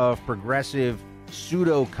bunch of progressive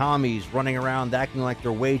pseudo-commies running around acting like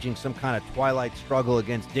they're waging some kind of twilight struggle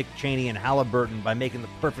against Dick Cheney and Halliburton by making the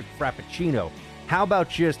perfect frappuccino. How about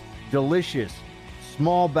just delicious,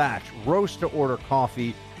 small batch, roast-to-order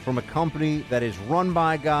coffee from a company that is run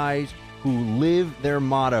by guys who live their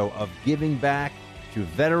motto of giving back to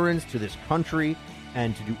veterans, to this country,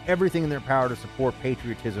 and to do everything in their power to support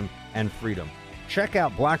patriotism and freedom. Check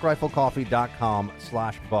out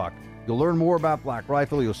blackriflecoffee.com/buck. You'll learn more about Black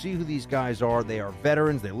Rifle. You'll see who these guys are. They are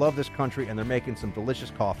veterans. They love this country, and they're making some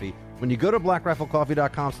delicious coffee. When you go to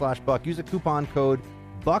blackriflecoffee.com/buck, use a coupon code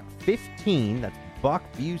BUCK15. That's Buck,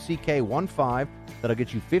 BUCK15. That'll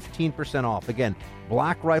get you 15% off. Again,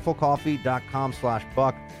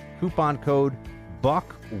 blackriflecoffee.com/buck. Coupon code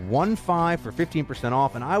BUCK15 for 15%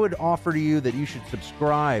 off. And I would offer to you that you should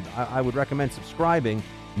subscribe. I would recommend subscribing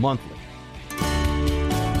monthly.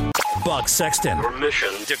 Buck Sexton. Your mission: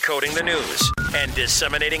 decoding the news and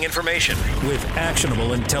disseminating information with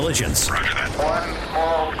actionable intelligence. Roger that. One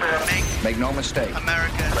small step. Make no mistake.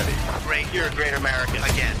 America. Ready. Great. You're a great American.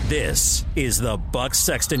 Again. This is the Buck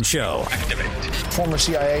Sexton Show. Activate. Former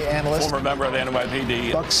CIA analyst. Former member of the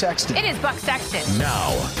NYPD. Buck Sexton. It is Buck Sexton.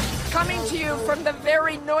 Now. Coming to you from the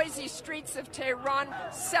very noisy streets of Tehran,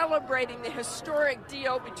 celebrating the historic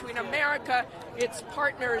deal between America, its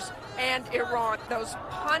partners, and Iran. Those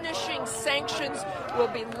punishing sanctions will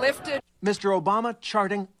be lifted. Mr. Obama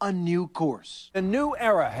charting a new course. A new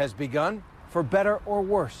era has begun, for better or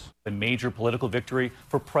worse. A major political victory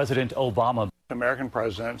for President Obama. American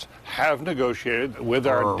presidents have negotiated with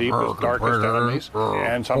our deepest, darkest enemies,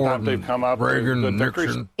 and sometimes they've come up with good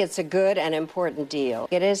victories. It's a good and important deal.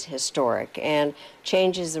 It is historic and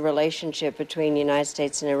changes the relationship between the United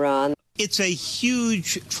States and Iran. It's a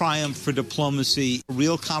huge triumph for diplomacy, a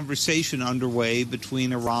real conversation underway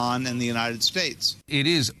between Iran and the United States. It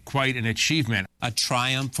is quite an achievement. A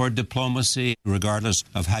triumph for diplomacy, regardless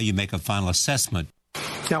of how you make a final assessment.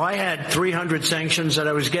 Now, I had 300 sanctions that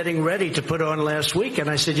I was getting ready to put on last week, and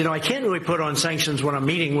I said, I can't really put on sanctions when I'm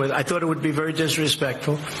meeting with. I thought it would be very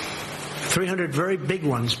disrespectful. 300 very big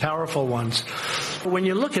ones, powerful ones. When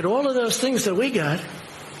you look at all of those things that we got,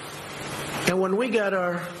 and when we got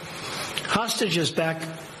our hostages back,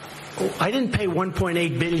 I didn't pay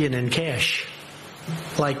 $1.8 billion in cash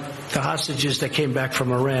like the hostages that came back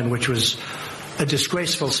from Iran, which was a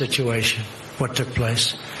disgraceful situation. what took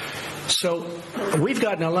place. So we've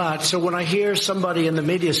gotten a lot. So when I hear somebody in the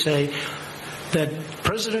media say that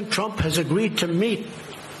President Trump has agreed to meet,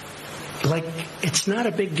 like, it's not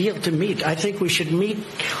a big deal to meet. I think we should meet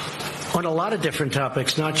on a lot of different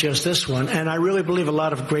topics, not just this one. And I really believe a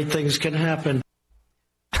lot of great things can happen.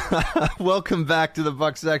 Welcome back to the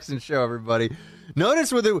Buck Sexton Show, everybody.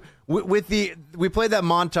 Notice we played that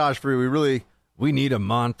montage for you. We need a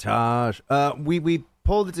montage. We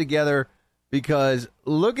pulled it together because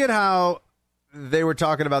look at how they were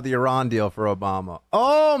talking about the Iran deal for Obama.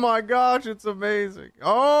 Oh my gosh, it's amazing.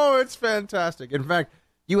 Oh, it's fantastic. In fact,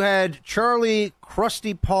 you had Charlie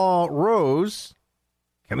Krusty Paw Rose.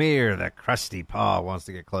 Come here, that crusty paw wants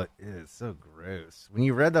to get close. It's so gross. When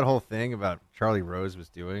you read that whole thing about Charlie Rose was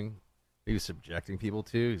doing, he was subjecting people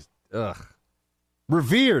to, ugh.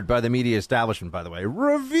 Revered by the media establishment, by the way.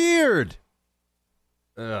 Revered!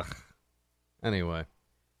 Ugh. Anyway.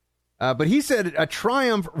 But he said a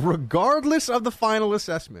triumph regardless of the final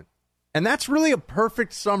assessment. And that's really a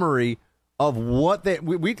perfect summary of what they...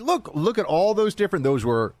 We look at all those different...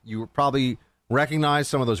 You probably recognize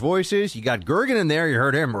some of those voices. You got Gergen in there. You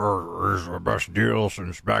heard him. It's the best deal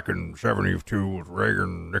since back in 72 with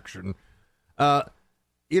Reagan, Nixon.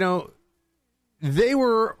 They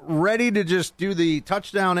were ready to just do the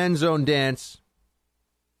touchdown end zone dance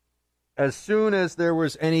as soon as there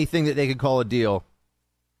was anything that they could call a deal.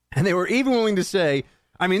 And they were even willing to say,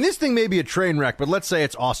 I mean, this thing may be a train wreck, but let's say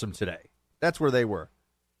it's awesome today. That's where they were.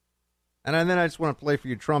 And then I just want to play for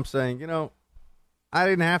you Trump saying, I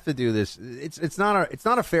didn't have to do this. It's not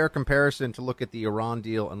a fair comparison to look at the Iran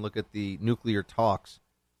deal and look at the nuclear talks,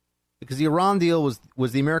 because the Iran deal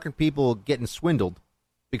was the American people getting swindled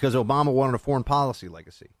because Obama wanted a foreign policy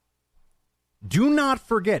legacy. Do not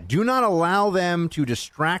forget, do not allow them to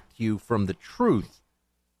distract you from the truth,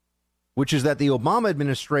 which is that the Obama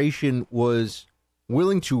administration was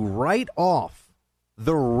willing to write off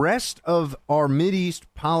the rest of our Mideast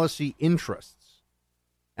policy interests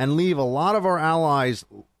and leave a lot of our allies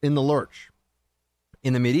in the lurch,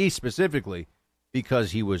 in the Mideast specifically,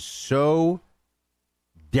 because he was so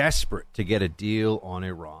desperate to get a deal on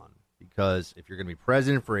Iran. Because if you're going to be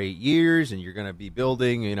president for 8 years and you're going to be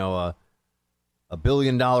building, a $1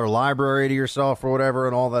 billion library to yourself or whatever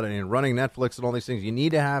and all that, and running Netflix and all these things, you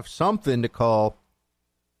need to have something to call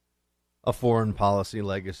a foreign policy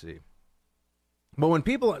legacy. But when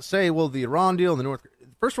people say, well, the Iran deal and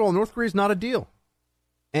first of all, North Korea is not a deal.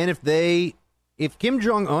 And if Kim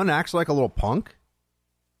Jong-un acts like a little punk,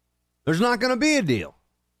 there's not going to be a deal.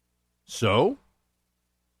 So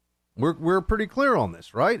we're pretty clear on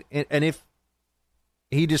this, right? And if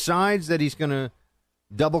he decides that he's going to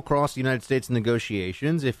double-cross the United States in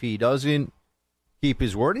negotiations, if he doesn't keep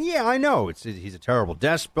his word, and yeah, I know he's a terrible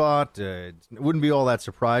despot. It wouldn't be all that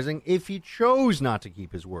surprising if he chose not to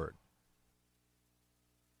keep his word.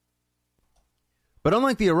 But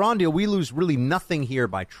unlike the Iran deal, we lose really nothing here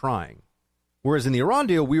by trying. Whereas in the Iran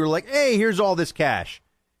deal, we were like, hey, here's all this cash.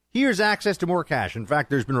 Here's access to more cash. In fact,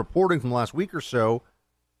 there's been reporting from the last week or so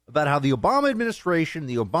about how the Obama administration,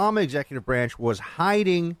 the Obama executive branch, was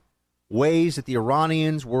hiding ways that the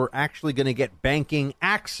Iranians were actually going to get banking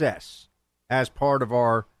access as part of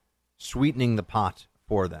our sweetening the pot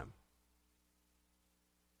for them.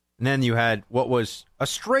 And then you had what was a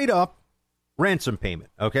straight-up ransom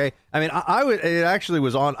payment, okay? I mean, I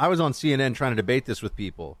was on CNN trying to debate this with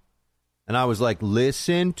people, and I was like,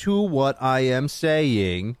 listen to what I am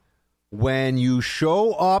saying. When you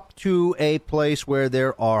show up to a place where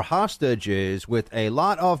there are hostages with a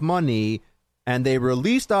lot of money, and they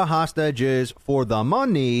release the hostages for the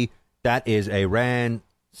money, that is a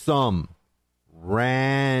ransom.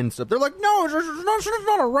 Ransom. They're like, no, it's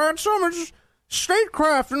not a ransom. It's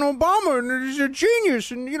statecraft and Obama, and he's a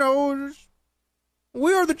genius, and,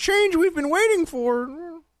 we are the change we've been waiting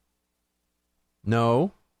for.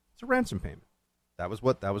 No, it's a ransom payment. That was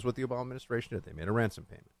what the Obama administration did. They made a ransom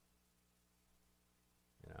payment.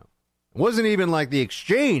 It wasn't even like the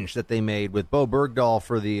exchange that they made with Bo Bergdahl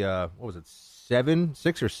for the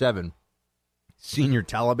 6 or 7 senior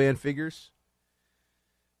Taliban figures.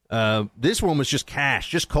 This one was just cash,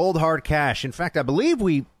 just cold hard cash. In fact, I believe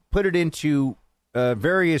we put it into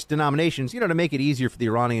various denominations, to make it easier for the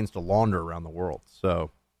Iranians to launder around the world.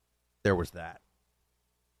 So there was that.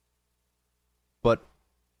 But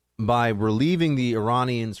by relieving the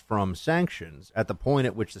Iranians from sanctions, at the point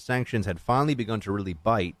at which the sanctions had finally begun to really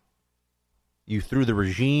bite, you threw the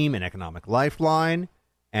regime an economic lifeline,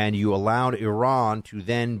 and you allowed Iran to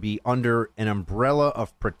then be under an umbrella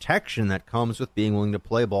of protection that comes with being willing to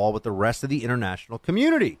play ball with the rest of the international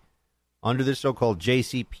community. under this so-called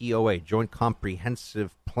JCPOA, Joint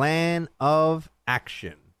Comprehensive Plan of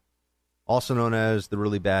Action, also known as the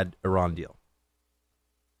really bad Iran deal.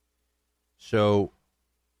 So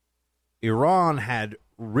Iran had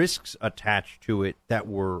risks attached to it that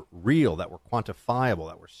were real, that were quantifiable,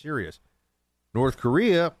 that were serious. North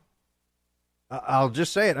Korea, I'll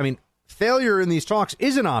just say it. I mean, failure in these talks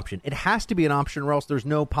is an option. It has to be an option or else there's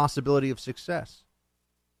no possibility of success.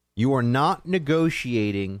 You are not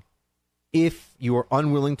negotiating if you are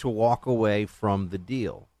unwilling to walk away from the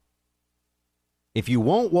deal. If you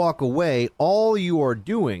won't walk away, all you are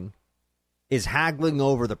doing is haggling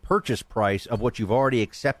over the purchase price of what you've already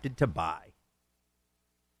accepted to buy.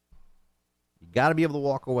 You got to be able to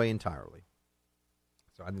walk away entirely.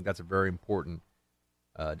 So I think that's a very important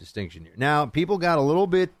distinction here. Now, people got a little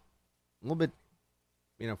bit,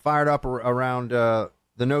 fired up around the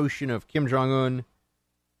notion of Kim Jong-un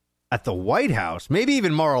at the White House, maybe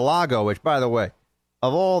even Mar-a-Lago, which, by the way,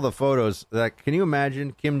 of all the photos, can you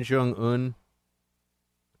imagine Kim Jong-un?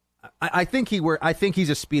 I think he's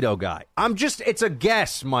a Speedo guy. It's a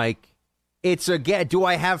guess, Mike. It's a guess. Do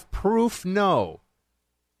I have proof? No.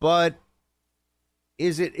 But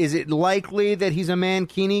is it likely that he's a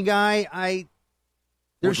mankini guy?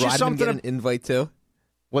 There's Would just Rodman something. get an invite too?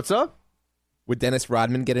 What's up? Would Dennis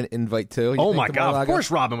Rodman get an invite too? Oh my God! Of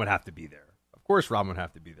course, Rodman would have to be there.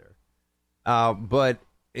 But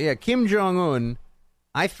yeah, Kim Jong Un.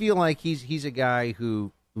 I feel like he's a guy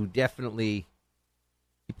who definitely.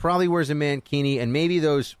 He probably wears a mankini and maybe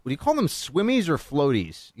those, what do you call them, swimmies or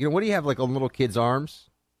floaties? You know, what do you have, like on little kids' arms?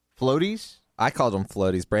 Floaties? I call them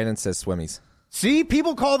floaties. Brandon says swimmies. See,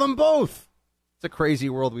 people call them both. It's a crazy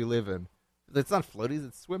world we live in. It's not floaties,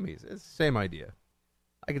 it's swimmies. It's the same idea.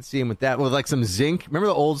 I could see him with that, with like some zinc. Remember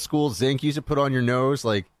the old school zinc you used to put on your nose?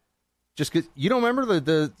 Like, just because, you don't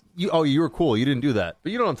remember you were cool. You didn't do that.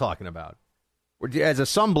 But you know what I'm talking about. As a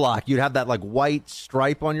sunblock, you'd have that like white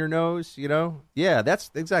stripe on your nose, you know? Yeah, that's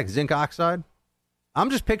exactly zinc oxide. I'm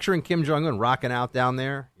just picturing Kim Jong-un rocking out down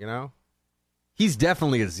there, you know? He's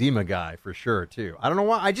definitely a Zima guy for sure, too. I don't know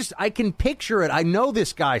why. I can picture it. I know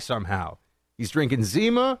this guy somehow. He's drinking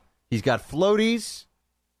Zima. He's got floaties.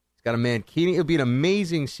 He's got a mankini. It would be an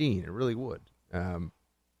amazing scene. It really would.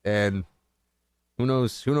 And who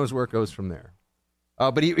knows where it goes from there.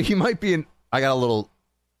 But he might be in. I got a little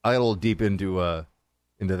deep into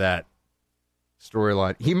that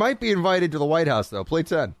storyline. He might be invited to the White House, though. Play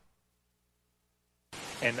 10.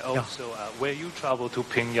 And also, will you travel to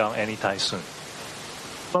Pyongyang anytime soon?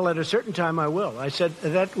 Well, at a certain time, I will. I said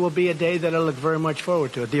that will be a day that I look very much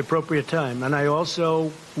forward to at the appropriate time. And I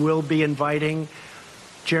also will be inviting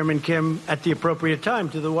Chairman Kim at the appropriate time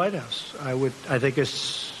to the White House. I think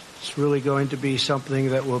it's really going to be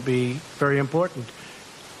something that will be very important.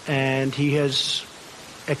 And he has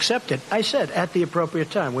accepted. I said at the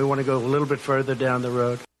appropriate time. We want to go a little bit further down the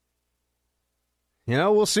road. You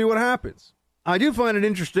know, we'll see what happens. I do find it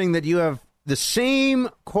interesting that you have the same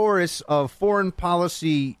chorus of foreign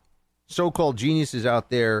policy so-called geniuses out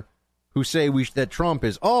there who say that Trump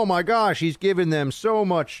is, oh my gosh, he's given them so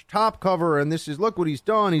much top cover, and this is, look what he's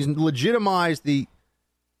done. He's legitimized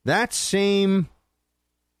that same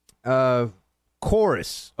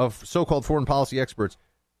chorus of so-called foreign policy experts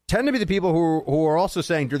tend to be the people who are also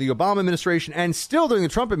saying during the Obama administration and still during the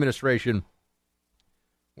Trump administration,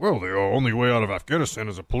 well, the only way out of Afghanistan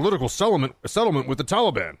is a political settlement with the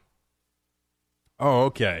Taliban. Oh,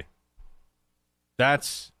 okay.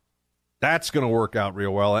 That's going to work out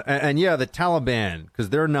real well. And yeah, the Taliban, because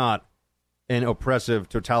they're not an oppressive,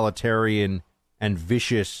 totalitarian, and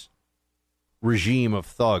vicious regime of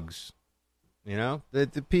thugs. You know, the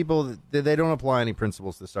people, they don't apply any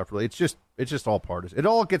principles to this stuff, really. It's just all partisan. It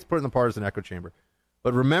all gets put in the partisan echo chamber.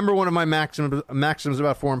 But remember one of my maxims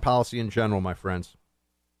about foreign policy in general, my friends.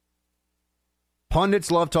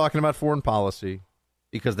 Pundits love talking about foreign policy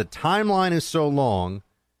because the timeline is so long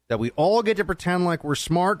that we all get to pretend like we're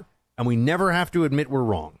smart and we never have to admit we're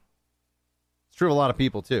wrong. It's true of a lot of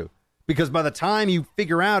people, too. Because by the time you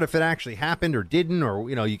figure out if it actually happened or didn't, or,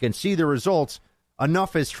 you know, you can see the results,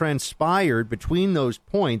 enough has transpired between those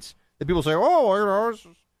points that people say, oh, you know,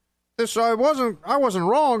 I wasn't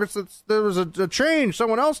wrong. There was a change.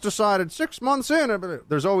 Someone else decided 6 months in. But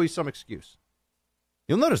there's always some excuse.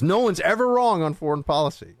 You'll notice no one's ever wrong on foreign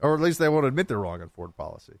policy, or at least they won't admit they're wrong on foreign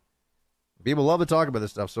policy. People love to talk about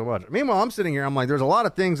this stuff so much. Meanwhile, I'm sitting here, I'm like, there's a lot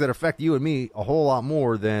of things that affect you and me a whole lot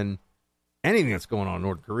more than anything that's going on in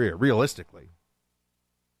North Korea, realistically.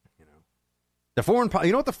 You know,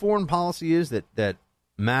 you know what the foreign policy is that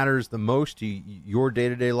matters the most to your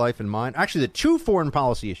day-to-day life and mine? Actually, the two foreign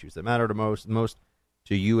policy issues that matter the most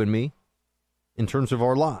to you and me. in terms of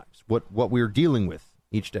our lives, what we're dealing with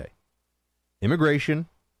each day. Immigration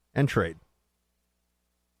and trade.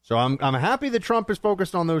 So I'm happy that Trump is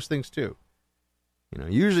focused on those things too.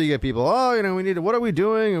 Usually you get people, we need to, what are we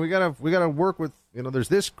doing? And we gotta work with, there's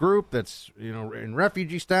this group that's, in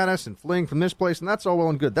refugee status and fleeing from this place, and that's all well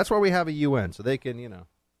and good. That's why we have a UN, so they can,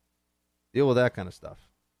 deal with that kind of stuff.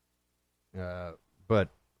 But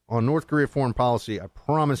on North Korea foreign policy, I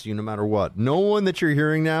promise you, no matter what, no one that you're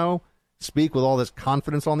hearing now speak with all this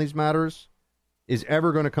confidence on these matters is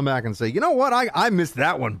ever going to come back and say, you know what, I missed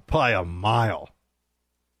that one by a mile.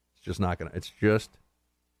 It's just not going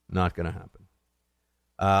to happen.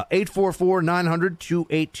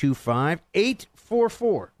 844-900-2825.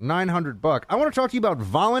 844-900-BUCK. I want to talk to you about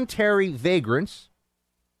voluntary vagrants,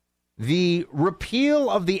 the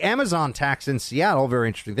repeal of the Amazon tax in Seattle, very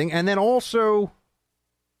interesting thing, and then also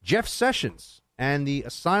Jeff Sessions and the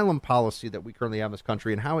asylum policy that we currently have in this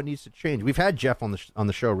country and how it needs to change. We've had Jeff on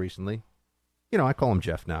the show recently. I call him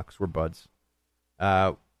Jeff now because we're buds.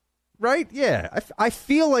 Right? Yeah. I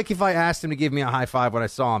feel like if I asked him to give me a high five when I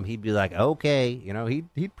saw him, he'd be like, okay.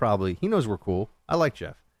 He'd probably, he knows we're cool. I like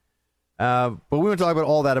Jeff. But we want to talk about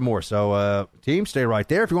all that and more. So, team, stay right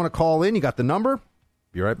there. If you want to call in, you got the number.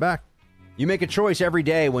 Be right back. You make a choice every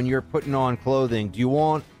day when you're putting on clothing. Do you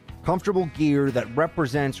want comfortable gear that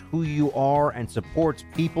represents who you are and supports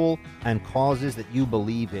people and causes that you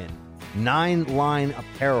believe in? Nine Line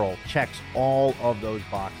Apparel checks all of those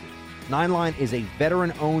boxes. Nine Line is a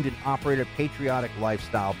veteran-owned and operated patriotic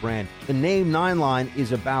lifestyle brand. The name Nine Line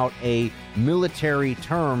is about a military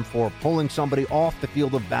term for pulling somebody off the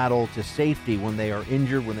field of battle to safety when they are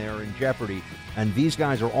injured, when they are in jeopardy. And these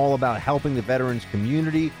guys are all about helping the veterans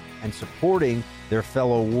community and supporting their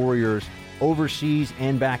fellow warriors overseas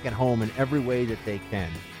and back at home in every way that they can.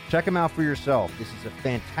 Check them out for yourself. This is a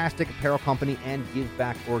fantastic apparel company and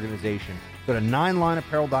give-back organization. Go to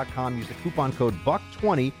 9lineapparel.com. Use the coupon code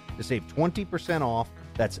BUCK20 to save 20% off.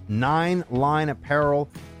 That's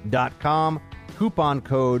 9lineapparel.com. Coupon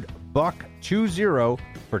code BUCK20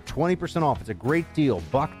 for 20% off. It's a great deal.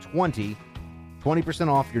 BUCK20, 20%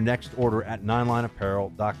 off your next order at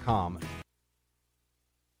 9lineapparel.com.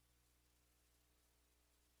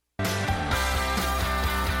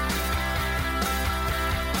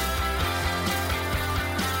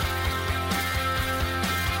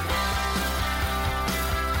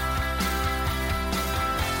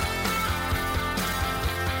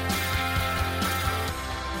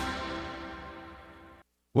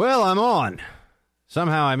 Well, I'm on.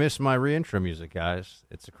 Somehow I missed my reintro music, guys.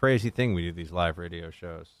 It's a crazy thing we do these live radio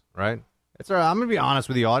shows, right? It's all right. I'm going to be honest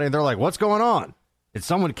with the audience. They're like, what's going on? Did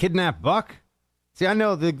someone kidnap Buck? See, I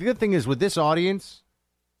know the good thing is with this audience,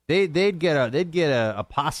 they'd get a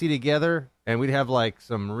posse together, and we'd have like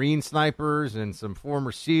some Marine snipers and some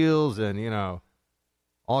former SEALs and,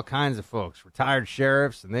 all kinds of folks, retired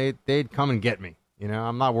sheriffs, and they'd come and get me.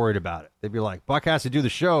 I'm not worried about it. They'd be like, Buck has to do the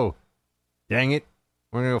show. Dang it.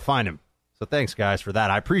 We're going to go find him. So thanks, guys, for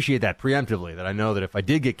that. I appreciate that preemptively, that I know that if I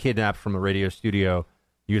did get kidnapped from the radio studio,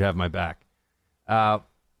 you'd have my back.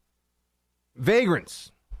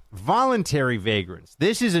 Vagrants. Voluntary vagrants.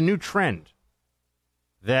 This is a new trend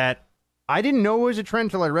that I didn't know was a trend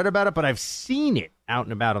until I read about it, but I've seen it out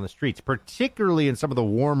and about on the streets, particularly in some of the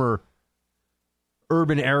warmer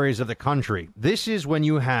urban areas of the country. This is when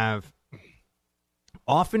you have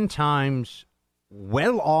oftentimes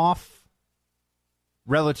well-off,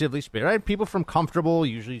 relatively speaking, right? People from comfortable,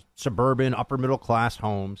 usually suburban, upper middle class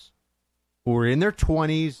homes who are in their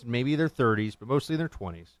 20s, maybe their 30s, but mostly in their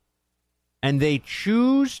 20s. And they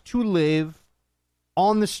choose to live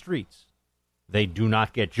on the streets. They do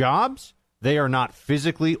not get jobs. They are not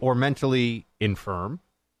physically or mentally infirm.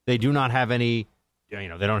 They do not have any, they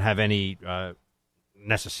don't have any,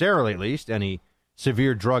 necessarily at least, any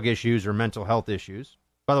severe drug issues or mental health issues.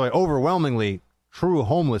 By the way, overwhelmingly, true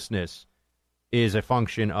homelessness is a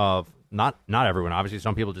function of not everyone. Obviously,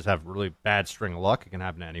 some people just have really bad string of luck. It can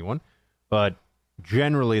happen to anyone. But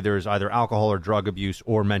generally, there's either alcohol or drug abuse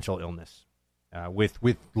or mental illness with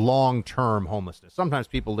long-term homelessness. Sometimes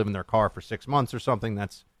people live in their car for 6 months or something.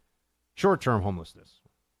 That's short-term homelessness.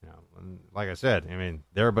 And like I said,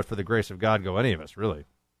 there but for the grace of God go any of us, really.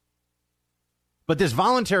 But this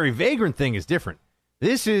voluntary vagrant thing is different.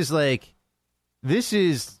 They're kind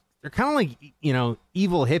of like,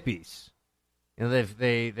 evil hippies.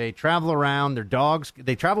 They travel around.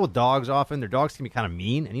 They travel with dogs often. Their dogs can be kind of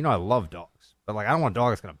mean. And, I love dogs. But, I don't want a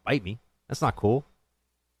dog that's going to bite me. That's not cool.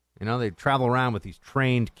 They travel around with these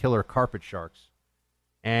trained killer carpet sharks.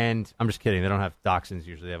 And I'm just kidding. They don't have dachshunds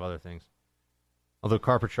usually. They have other things. Although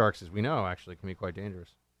carpet sharks, as we know, actually can be quite dangerous.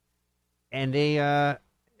 And they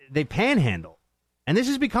panhandle. And this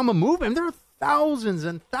has become a movement. There are thousands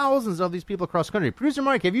and thousands of these people across the country. Producer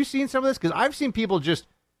Mike, have you seen some of this? Because I've seen people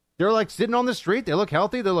they're like sitting on the street. They look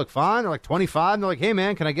healthy. They look fine. They're like 25. And they're like, hey,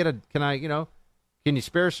 man, can you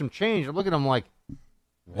spare some change? I look at them like,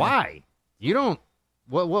 why? You don't,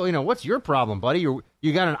 what's your problem, buddy?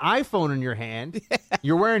 You got an iPhone in your hand.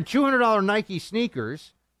 You're wearing $200 Nike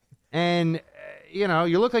sneakers. And, you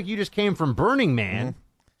look like you just came from Burning Man. Mm-hmm.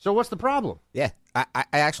 So what's the problem? Yeah. I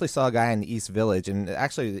actually saw a guy in the East Village, and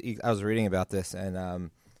actually I was reading about this,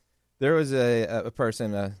 and there was a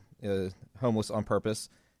person homeless on purpose,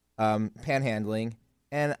 panhandling,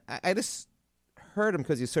 and I just heard him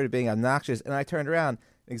because he started being obnoxious, and I turned around,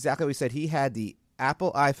 exactly what he said. He had the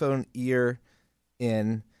Apple iPhone ear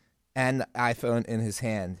in and the iPhone in his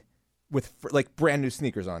hand with like brand new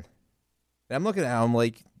sneakers on. And I'm looking at him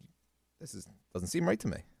like, doesn't seem right to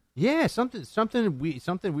me. Yeah, something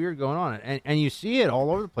weird going on, and you see it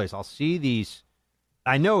all over the place. I'll see these.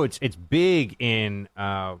 I know it's big in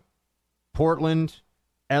Portland,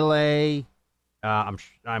 L.A.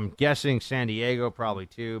 I'm guessing San Diego probably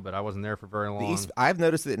too, but I wasn't there for very long. I've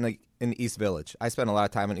noticed it in East Village. I spent a lot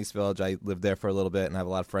of time in East Village. I lived there for a little bit, and I have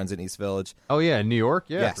a lot of friends in East Village. Oh yeah, New York,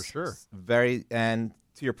 yeah, yes, for sure. And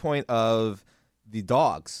to your point of the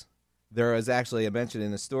dogs, there was actually a mention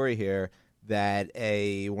in the story here that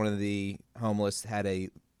one of the homeless had a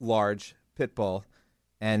large pit bull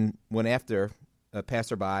and went after a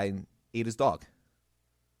passerby and ate his dog.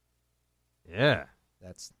 Yeah,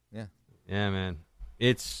 yeah, man.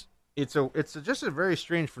 It's just a very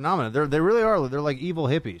strange phenomenon. They really are. They're like evil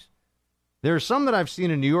hippies. There are some that I've seen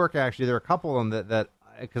in New York. Actually, there are a couple of them that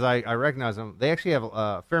because I recognize them. They actually have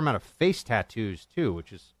a fair amount of face tattoos too,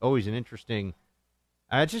 which is always an interesting.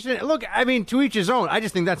 Look, I mean, to each his own. I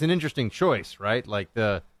just think that's an interesting choice, right? Like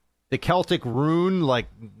the Celtic rune, like,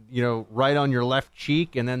 right on your left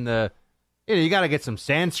cheek, and then you got to get some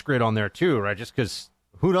Sanskrit on there too, right? Just because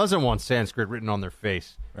who doesn't want Sanskrit written on their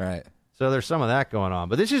face? Right. So there's some of that going on.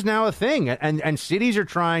 But this is now a thing, and cities are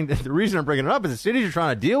trying. The reason I'm bringing it up is the cities are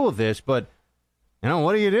trying to deal with this, but,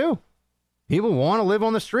 what do? People want to live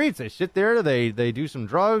on the streets. They sit there, they do some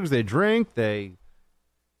drugs, they drink, they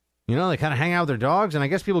kind of hang out with their dogs, and I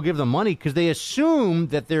guess people give them money because they assume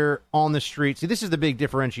that they're on the street. See, this is the big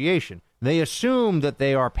differentiation. They assume that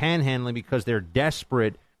they are panhandling because they're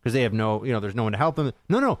desperate, because they have there's no one to help them.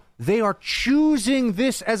 No, they are choosing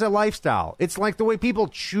this as a lifestyle. It's like the way people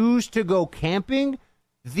choose to go camping.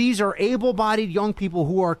 These are able-bodied young people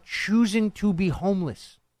who are choosing to be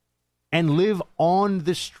homeless and live on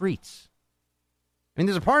the streets. I mean,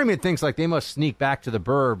 there's a part of me that thinks like they must sneak back to the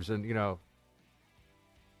burbs and,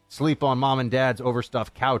 sleep on mom and dad's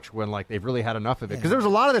overstuffed couch when like they've really had enough of it. Because there's a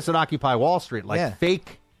lot of this at Occupy Wall Street, like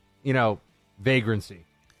fake, vagrancy.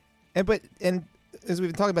 And as we've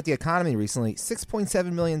been talking about the economy recently,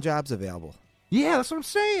 6.7 million jobs available. Yeah, that's what I'm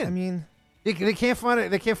saying. I mean, they can't find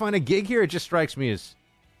it. They can't find a gig here. It just strikes me as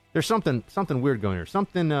there's something weird going here.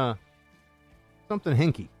 Something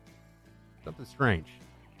hinky. Something strange.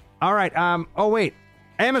 All right. Oh wait,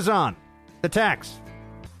 Amazon, the tax.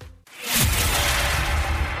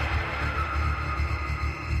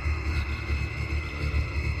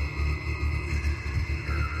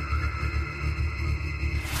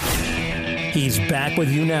 He's back with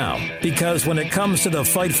you now, because when it comes to the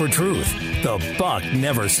fight for truth, the buck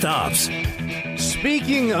never stops.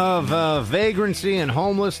 Speaking of vagrancy and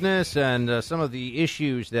homelessness and some of the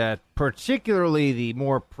issues that particularly the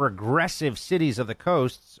more progressive cities of the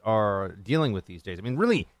coasts are dealing with these days, I mean,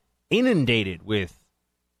 really inundated with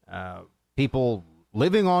people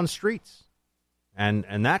living on streets. And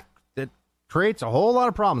that creates a whole lot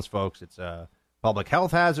of problems, folks. It's a public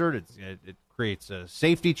health hazard. It creates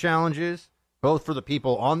safety challenges, both for the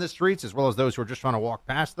people on the streets as well as those who are just trying to walk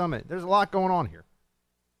past them. There's a lot going on here.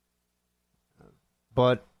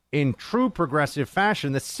 But in true progressive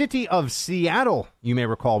fashion, the city of Seattle, you may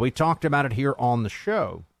recall, we talked about it here on the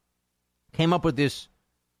show, came up with this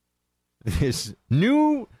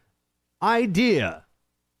new idea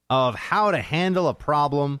of how to handle a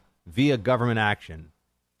problem via government action.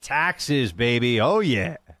 Taxes, baby. Oh,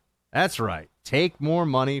 yeah. That's right. Take more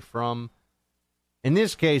money from, in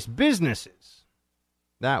this case, businesses.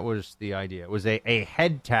 That was the idea. It was a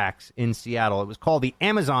head tax in Seattle. It was called the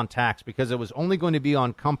Amazon tax because it was only going to be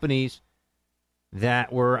on companies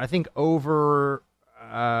that were, I think, over,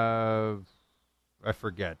 I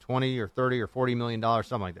forget, 20 or 30 or $40 million,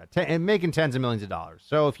 something like that, and making tens of millions of dollars.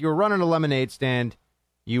 So if you were running a lemonade stand,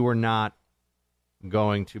 you were not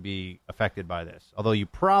going to be affected by this, although you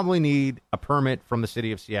probably need a permit from the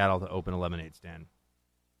city of Seattle to open a lemonade stand.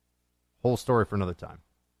 Whole story for another time.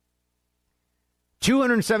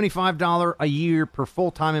 $275 a year per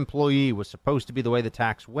full-time employee was supposed to be the way the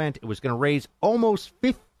tax went. It was going to raise almost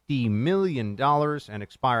 $50 million and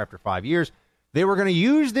expire after 5 years. They were going to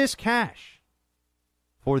use this cash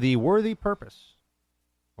for the worthy purpose,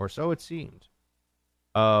 or so it seemed,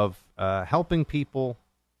 of helping people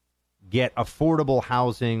get affordable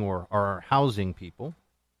housing or housing people.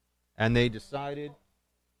 And they decided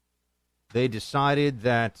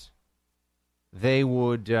that they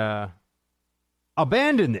would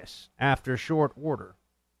abandon this after short order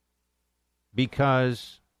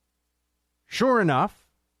because, sure enough,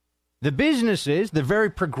 the businesses, the very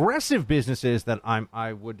progressive businesses that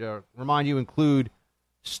I would remind you include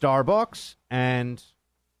Starbucks and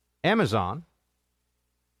Amazon,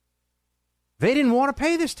 they didn't want to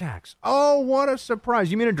pay this tax. Oh, what a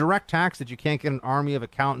surprise. You mean a direct tax that you can't get an army of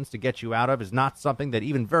accountants to get you out of is not something that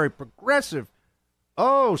even very progressive,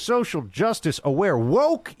 social justice aware,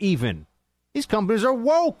 woke even. These companies are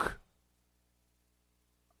woke.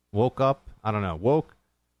 Woke up? I don't know. Woke.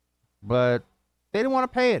 But they didn't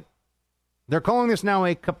want to pay it. They're calling this now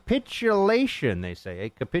a capitulation, they say. A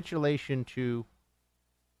capitulation to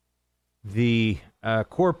the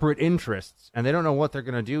corporate interests. And they don't know what they're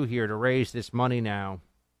going to do here to raise this money now.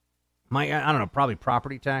 I don't know, probably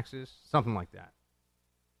property taxes, something like that.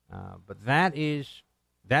 But that is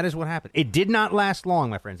what happened. It did not last long,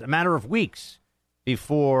 my friends. A matter of weeks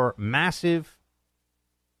before massive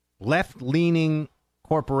left-leaning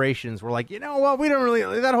corporations were like, we don't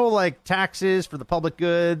really, that whole taxes for the public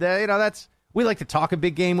good, we like to talk a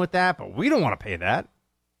big game with that, but we don't want to pay that.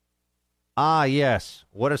 Ah, yes,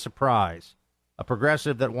 what a surprise. A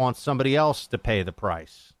progressive that wants somebody else to pay the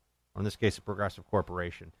price, or in this case, a progressive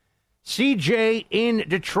corporation. CJ in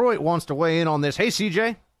Detroit wants to weigh in on this. Hey,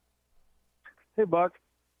 CJ. Hey, Buck.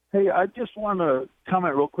 Hey, I just want to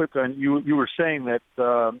comment real quick on you were saying that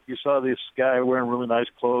you saw this guy wearing really nice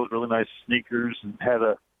clothes, really nice sneakers, and had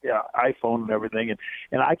a iPhone and everything.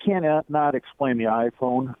 And I can't not explain the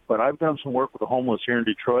iPhone, but I've done some work with the homeless here in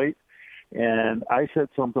Detroit. And I said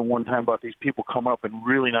something one time about these people come up in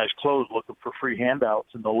really nice clothes looking for free handouts.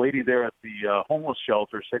 And the lady there at the homeless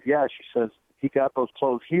shelter said, yeah, she says, he got those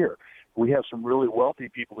clothes here. We have some really wealthy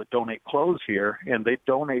people that donate clothes here, and they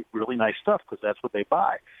donate really nice stuff because that's what they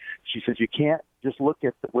buy. She says you can't just look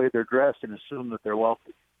at the way they're dressed and assume that they're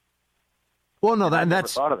wealthy. Well, no, I've never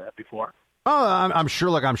that's thought of that before. Oh, I'm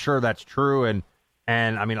sure that's true, and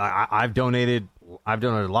I mean I've donated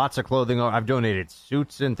lots of clothing. I've donated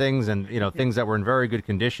suits and things, and things that were in very good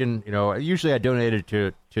condition. Usually I donated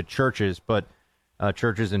to churches, but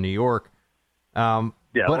churches in New York.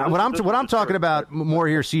 Yeah, but what I'm talking about more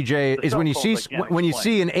here, CJ, is when you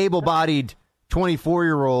see an able-bodied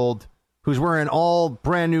 24-year-old who's wearing all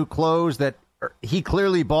brand new clothes that he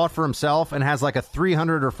clearly bought for himself and has like a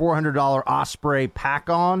 $300 or $400 Osprey pack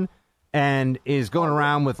on and is going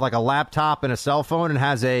around with like a laptop and a cell phone and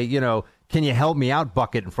has a can you help me out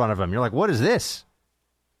bucket in front of him. You're like, what is this?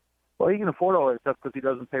 Well, he can afford all that stuff because he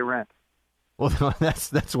doesn't pay rent. Well,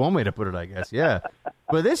 that's one way to put it, I guess. Yeah,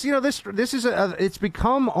 but this is it's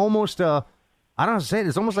become almost I don't know how to say it.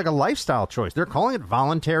 It's almost like a lifestyle choice. They're calling it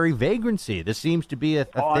voluntary vagrancy. This seems to be a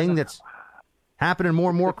thing that's happening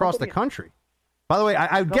more and more across the country. By the way,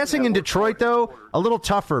 I'm guessing in Detroit though a little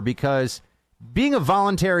tougher because being a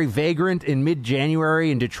voluntary vagrant in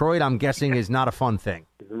mid-January in Detroit, I'm guessing, is not a fun thing.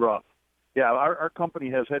 It's rough. Yeah, our company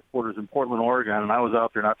has headquarters in Portland, Oregon, and I was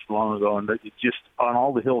out there not too long ago, and it just on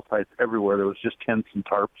all the hillsides everywhere, there was just tents and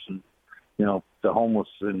tarps, and the homeless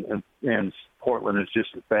in Portland is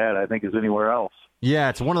just as bad, I think, as anywhere else. Yeah,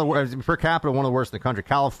 it's one of the worst per capita, one of the worst in the country.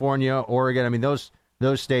 California, Oregon, I mean, those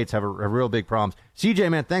states have a real big problems. CJ,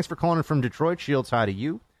 man, thanks for calling in from Detroit. Shields, hi to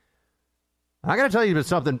you. I got to tell you about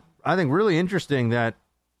something I think really interesting that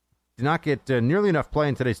did not get nearly enough play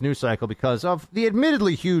in today's news cycle because of the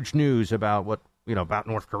admittedly huge news about about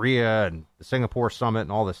North Korea and the Singapore summit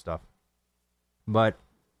and all this stuff. But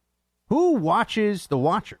who watches the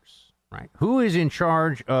watchers, right? Who is in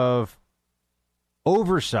charge of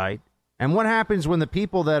oversight? And what happens when the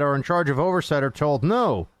people that are in charge of oversight are told,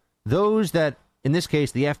 no, those that, in this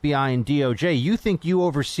case, the FBI and DOJ, you think you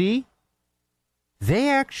oversee? They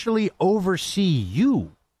actually oversee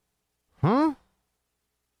you. Huh?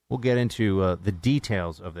 We'll get into the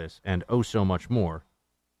details of this and so much more.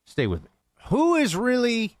 Stay with me. Who is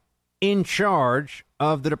really in charge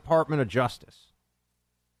of the Department of Justice?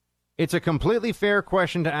 It's a completely fair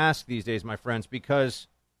question to ask these days, my friends, because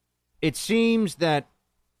it seems that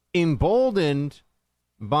emboldened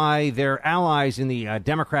by their allies in the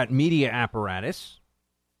Democrat media apparatus,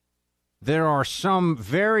 there are some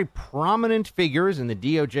very prominent figures in the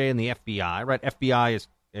DOJ and the FBI, right? FBI is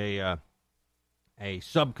a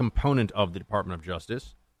subcomponent of the Department of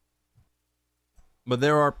Justice. But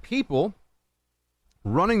there are people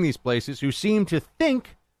running these places who seem to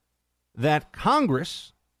think that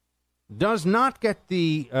Congress does not have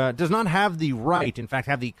the right, in fact,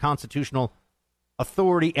 have the constitutional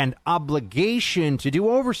authority and obligation to do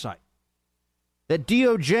oversight. That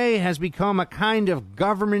DOJ has become a kind of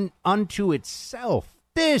government unto itself.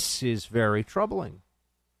 This is very troubling.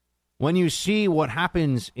 When you see what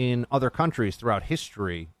happens in other countries throughout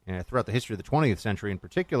history, throughout the history of the 20th century in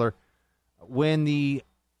particular, when the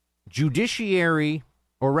judiciary,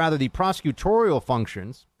 or rather the prosecutorial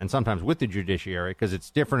functions, and sometimes with the judiciary, because it's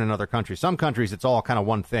different in other countries. Some countries, it's all kind of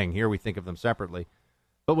one thing. Here we think of them separately.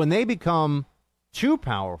 But when they become too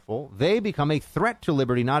powerful, they become a threat to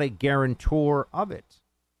liberty, not a guarantor of it.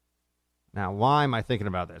 Now, why am I thinking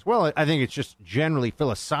about this? Well, I think it's just generally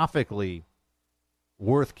philosophically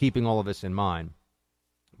worth keeping all of this in mind.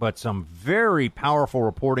 But some very powerful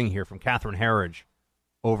reporting here from Catherine Herridge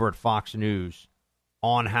over at Fox News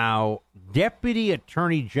on how Deputy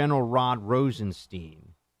Attorney General Rod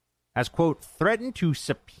Rosenstein has, quote, threatened to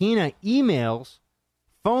subpoena emails,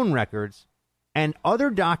 phone records, and other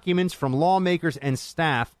documents from lawmakers and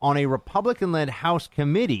staff on a Republican-led House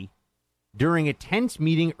committee during a tense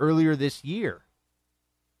meeting earlier this year.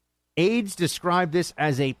 Aides described this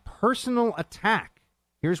as a personal attack.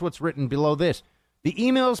 Here's what's written below this. The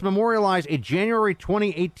emails memorialize a January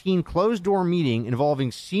 2018 closed-door meeting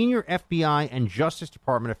involving senior FBI and Justice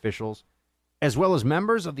Department officials, as well as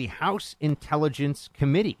members of the House Intelligence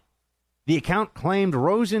Committee. The account claimed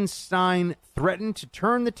Rosenstein threatened to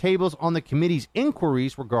turn the tables on the committee's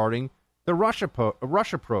inquiries regarding the Russia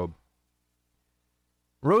probe.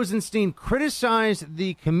 Rosenstein criticized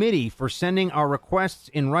the committee for sending our requests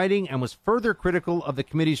in writing and was further critical of the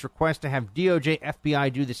committee's request to have DOJ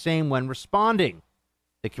FBI do the same when responding.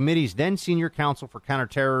 The committee's then senior counsel for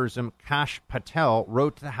counterterrorism, Kash Patel,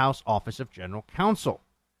 wrote to the House Office of General Counsel,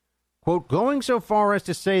 quote, going so far as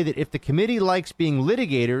to say that if the committee likes being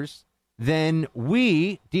litigators, then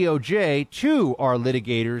we, DOJ, too, are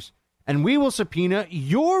litigators, and we will subpoena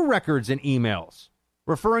your records and emails,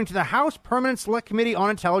 referring to the House Permanent Select Committee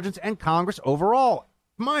on Intelligence and Congress overall.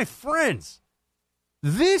 My friends,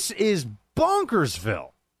 this is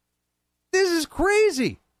bonkersville. This is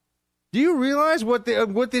crazy. Do you realize what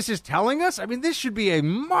this is telling us? I mean, this should be a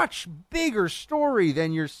much bigger story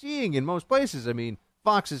than you're seeing in most places. I mean,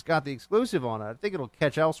 Fox has got the exclusive on it. I think it'll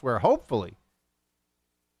catch elsewhere, hopefully.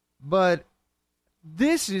 But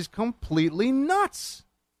this is completely nuts.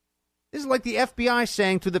 This is like the FBI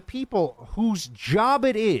saying to the people whose job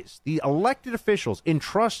it is, the elected officials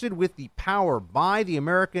entrusted with the power by the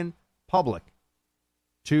American public,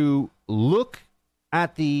 to look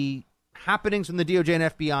at the happenings in the DOJ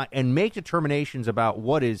and FBI and make determinations about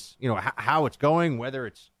what is, how it's going, whether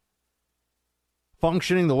it's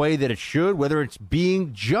functioning the way that it should, whether it's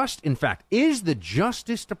being just. In fact, is the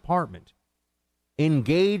Justice Department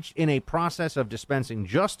engaged in a process of dispensing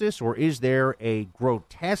justice, or is there a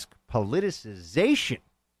grotesque politicization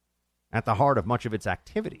at the heart of much of its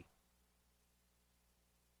activity?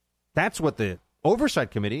 That's what the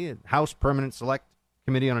Oversight Committee, House Permanent Select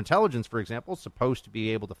Committee on Intelligence, for example, is supposed to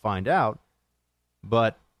be able to find out.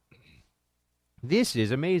 But this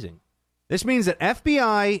is amazing. This means that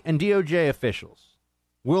FBI and DOJ officials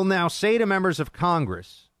will now say to members of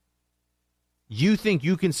Congress, you think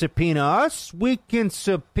you can subpoena us? We can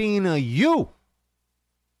subpoena you.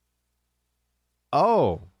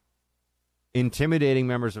 Oh, intimidating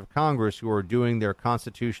members of Congress who are doing their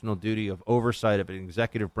constitutional duty of oversight of an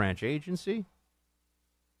executive branch agency?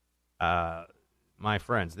 My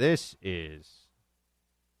friends, this is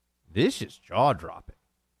jaw-dropping.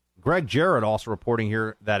 Greg Jarrett also reporting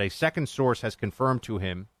here that a second source has confirmed to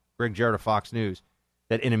him, Greg Jarrett of Fox News,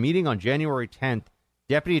 that in a meeting on January 10th,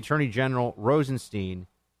 Deputy Attorney General Rosenstein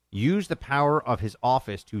used the power of his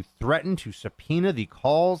office to threaten to subpoena the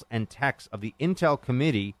calls and texts of the Intel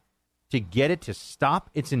Committee to get it to stop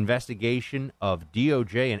its investigation of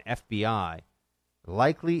DOJ and FBI,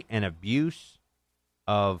 likely an abuse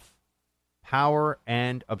of power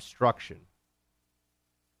and obstruction.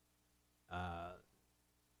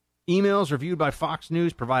 Emails reviewed by Fox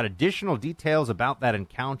News provide additional details about that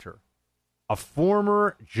encounter. A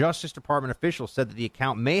former Justice Department official said that the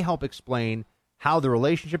account may help explain how the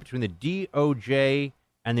relationship between the DOJ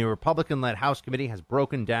and the Republican-led House committee has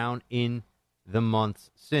broken down in the months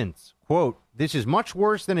since. Quote, this is much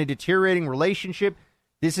worse than a deteriorating relationship.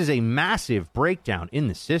 This is a massive breakdown in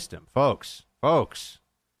the system. Folks.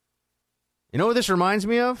 You know what this reminds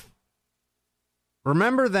me of?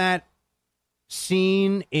 Remember that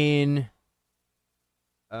scene in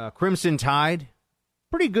Crimson Tide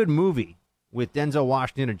pretty good movie with Denzel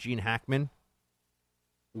Washington and Gene Hackman,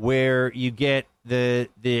 where you get the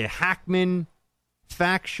Hackman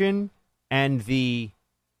faction and the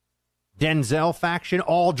Denzel faction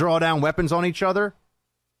all draw down weapons on each other,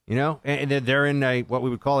 you know, and they're in what we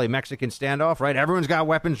would call a Mexican standoff, right? Everyone's got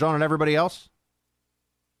weapons drawn on everybody else.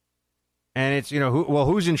 And it's, you know,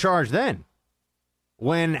 who's in charge then?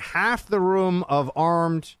 When half the room of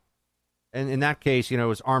armed, and in that case, you know, it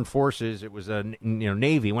was armed forces, it was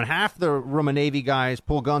Navy. When half the room of Navy guys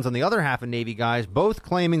pull guns on the other half of Navy guys, both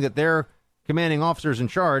claiming that they're commanding officers in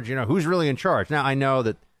charge, you know, who's really in charge? Now, I know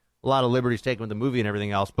that a lot of liberties taken with the movie and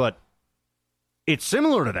everything else, but it's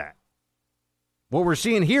similar to that. What we're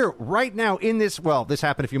seeing here right now in this, well, this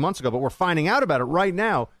happened a few months ago, but we're finding out about it right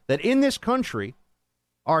now, that in this country,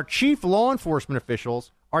 our chief law enforcement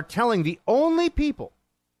officials are telling the only people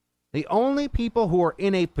who are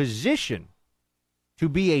in a position to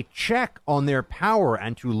be a check on their power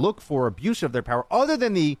and to look for abuse of their power, other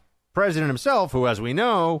than the president himself, who, as we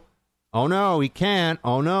know, oh no, he can't,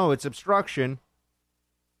 oh no, it's obstruction.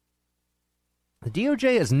 The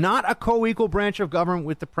DOJ is not a co-equal branch of government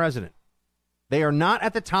with the president. They are not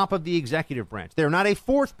at the top of the executive branch. They are not a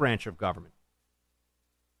fourth branch of government.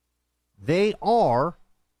 They are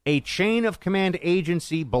a chain of command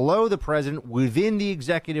agency below the president within the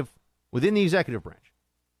executive branch.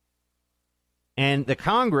 And the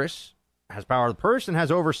Congress has power of the purse and has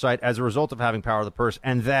oversight as a result of having power of the purse,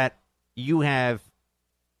 and that you have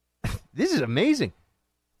this is amazing.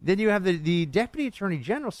 Then you have the Deputy Attorney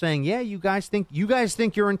General saying, yeah, you guys think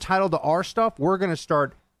you're entitled to our stuff? We're going to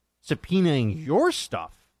start subpoenaing your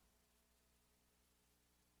stuff.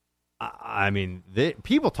 I mean,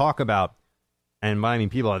 people talk about, and by I mean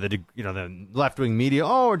people, the left-wing media,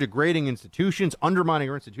 are degrading institutions, undermining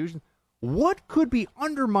our institutions. What could be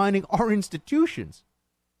undermining our institutions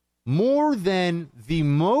more than the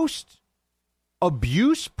most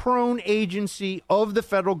abuse-prone agency of the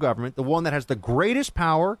federal government, the one that has the greatest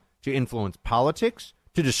power to influence politics,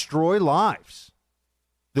 to destroy lives,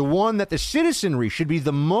 the one that the citizenry should be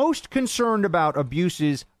the most concerned about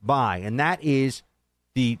abuses by, and that is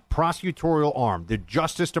the prosecutorial arm, the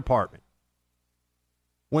Justice Department.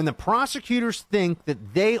 When the prosecutors think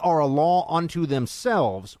that they are a law unto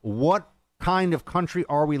themselves, what kind of country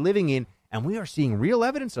are we living in? And we are seeing real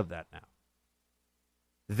evidence of that now.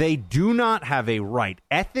 They do not have a right,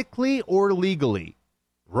 ethically or legally,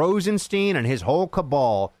 Rosenstein and his whole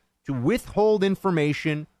cabal, to withhold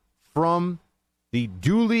information from the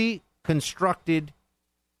duly constructed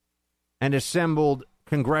and assembled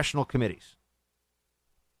congressional committees.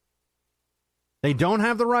 They don't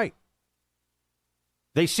have the right.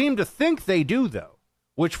 They seem to think they do, though,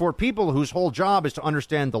 which for people whose whole job is to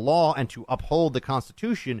understand the law and to uphold the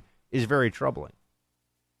Constitution is very troubling.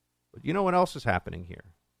 But you know what else is happening here?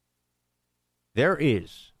 There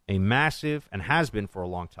is a massive, and has been for a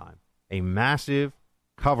long time, a massive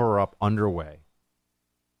cover-up underway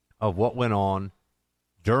of what went on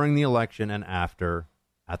during the election and after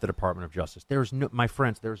at the Department of Justice. There's no, my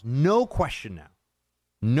friends, there's no question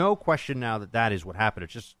now that is what happened.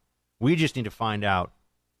 It's just, we just need to find out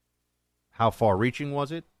how far-reaching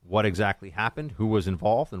was it, what exactly happened, who was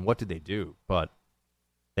involved, and what did they do. But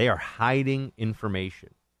they are hiding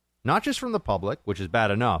information, not just from the public, which is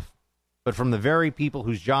bad enough, but from the very people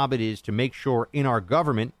whose job it is to make sure in our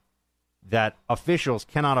government that officials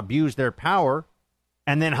cannot abuse their power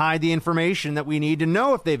and then hide the information that we need to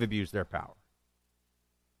know if they've abused their power.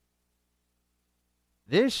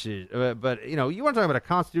 This is, but, you want to talk about a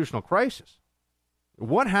constitutional crisis.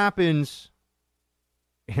 What happens,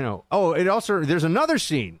 there's another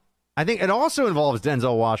scene. I think it also involves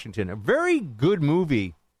Denzel Washington. A very good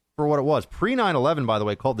movie for what it was. Pre-9/11, by the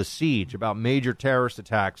way, called The Siege, about major terrorist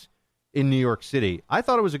attacks in New York City. I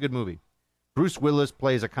thought it was a good movie. Bruce Willis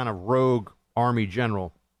plays a kind of rogue army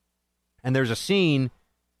general. And there's a scene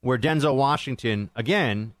where Denzel Washington,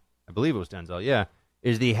 again, I believe it was Denzel, yeah,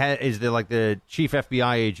 is the chief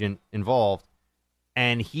FBI agent involved.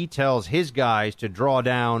 And he tells his guys to draw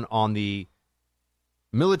down on the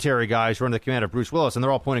military guys who are under the command of Bruce Willis, and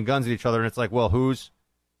they're all pointing guns at each other. And it's like, well, who's,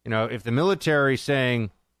 if the military's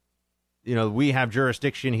saying, we have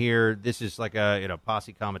jurisdiction here, this is like a,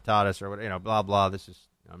 posse comitatus or whatever, blah, blah, this is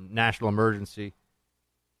national emergency.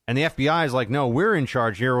 And the FBI is like, no, we're in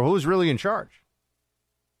charge here. Well, who's really in charge?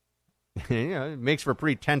 It makes for a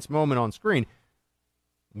pretty tense moment on screen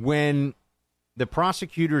when the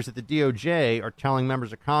prosecutors at the DOJ are telling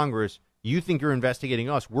members of Congress, you think you're investigating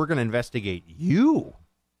us, we're going to investigate you.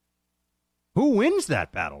 Who wins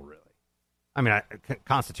that battle, really? I mean,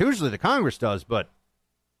 constitutionally, the Congress does, but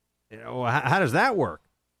how does that work?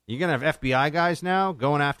 You're going to have FBI guys now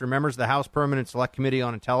going after members of the House Permanent Select Committee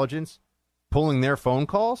on Intelligence, pulling their phone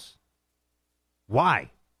calls?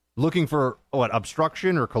 Why? Looking for,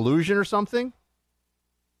 obstruction or collusion or something?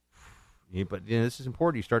 Yeah, but this is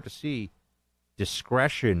important. You start to see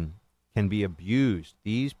discretion can be abused.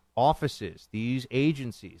 These offices, these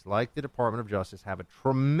agencies, like the Department of Justice, have a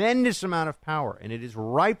tremendous amount of power, and it is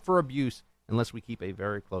ripe for abuse unless we keep a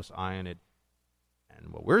very close eye on it.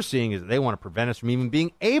 And what we're seeing is that they want to prevent us from even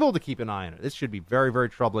being able to keep an eye on it. This should be very, very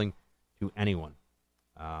troubling to anyone.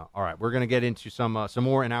 All right, we're going to get into some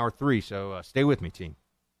more in hour 3, so stay with me, team.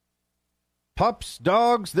 Pups,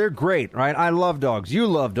 dogs, they're great, right? I love dogs. You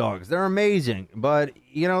love dogs. They're amazing. But,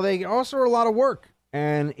 they also are a lot of work.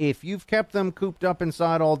 And if you've kept them cooped up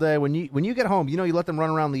inside all day, when you get home, you let them run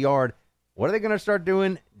around the yard. What are they going to start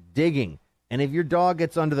doing? Digging. And if your dog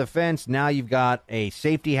gets under the fence, now you've got a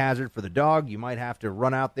safety hazard for the dog. You might have to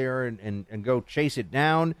run out there and go chase it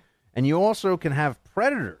down. And you also can have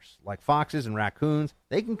predators like foxes and raccoons.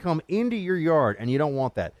 They can come into your yard, and you don't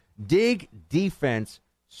want that. Dig Defense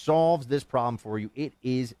solves this problem for you. It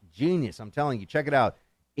is genius. I'm telling you, check it out.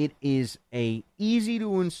 It is a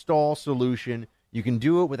easy-to-install solution. You can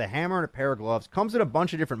do it with a hammer and a pair of gloves. Comes in a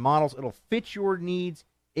bunch of different models. It'll fit your needs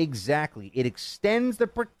exactly. It extends the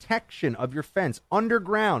protection of your fence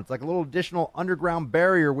underground. It's like a little additional underground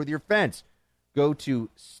barrier with your fence. Go to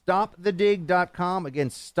stopthedig.com. Again,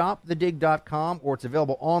 stopthedig.com, or it's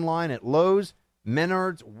available online at Lowe's,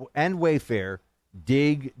 Menards, and Wayfair.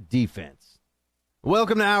 Dig Defense.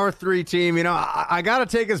 Welcome to Hour 3, team. I got to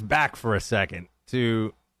take us back for a second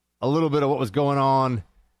to a little bit of what was going on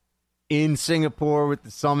in Singapore with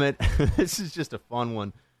the summit. This is just a fun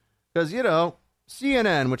one because,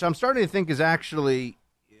 CNN, which I'm starting to think is actually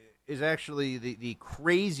the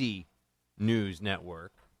crazy news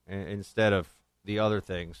network instead of the other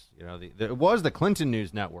things. It was the Clinton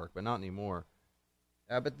News Network, but not anymore.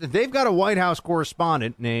 But they've got a White House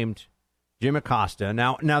correspondent named Jim Acosta.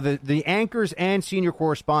 Now the anchors and senior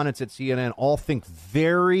correspondents at CNN all think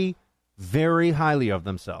very, very highly of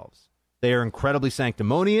themselves. They are incredibly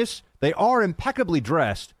sanctimonious. They are impeccably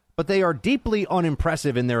dressed, but they are deeply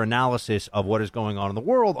unimpressive in their analysis of what is going on in the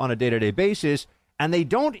world on a day-to-day basis, and they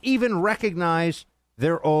don't even recognize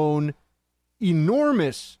their own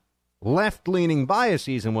enormous left-leaning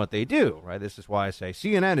biases in what they do, right? This is why I say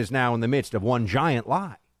CNN is now in the midst of one giant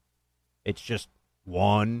lie. It's just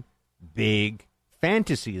one big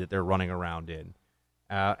fantasy that they're running around in.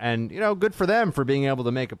 And, good for them for being able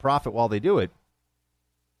to make a profit while they do it.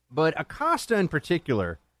 But Acosta in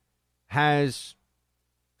particular has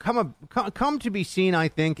come to be seen, I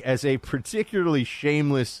think, as a particularly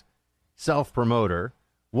shameless self-promoter,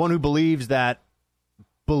 one who believes that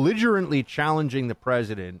belligerently challenging the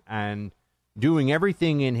president and doing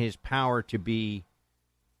everything in his power to be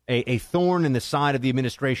a thorn in the side of the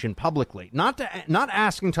administration publicly, not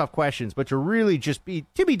asking tough questions, but to really just be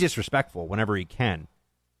disrespectful whenever he can.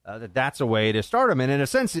 That's a way to start him. And in a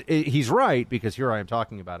sense, he's right, because here I am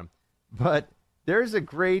talking about him. But there's a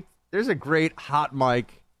great hot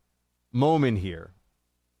mic moment here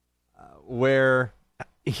where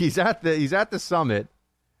he's at the summit,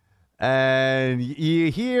 and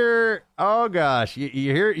you hear, oh gosh,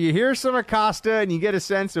 you hear some Acosta, and you get a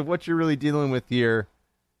sense of what you're really dealing with here.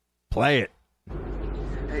 Play it.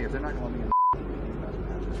 Hey, if they're not going to let me in,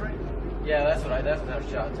 that's right. Yeah, that's our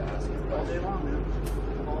shot to ask him. All day long, man.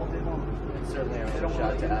 All day long. It's certainly our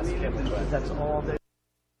shot to ask him a question. That's all day.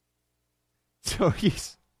 So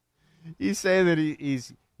he's saying that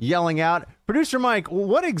he's yelling out. Producer Mike,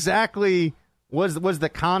 what exactly was the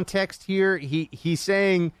context here? He's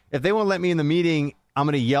saying, if they won't let me in the meeting, I'm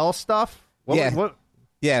going to yell stuff?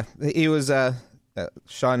 Yeah, he was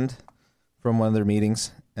shunned from one of their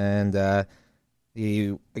meetings. And I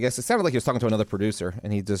guess it sounded like he was talking to another producer,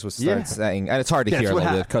 and he just was saying, and it's hard to hear a little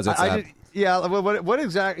bit because it's what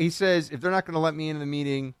exactly he says? If they're not going to let me into the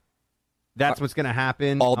meeting, that's what's going to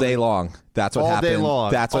happen all day long. That's what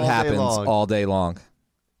happens. That's what happens all day long.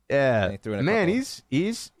 Yeah, man, he's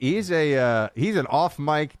an off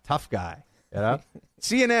mic tough guy.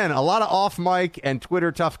 CNN, a lot of off mic and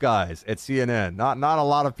Twitter tough guys at CNN. Not a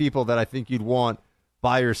lot of people that I think you'd want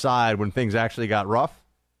by your side when things actually got rough.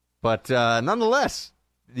 But nonetheless,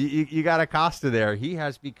 you got Acosta there. He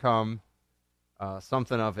has become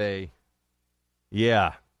something of a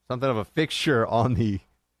fixture on the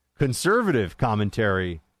conservative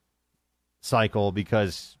commentary cycle,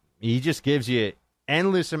 because he just gives you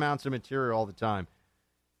endless amounts of material all the time.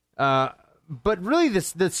 But really,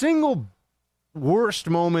 the single worst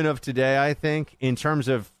moment of today, I think, in terms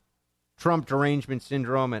of Trump derangement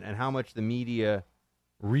syndrome and how much the media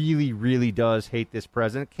really, really does hate this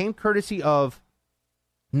president came courtesy of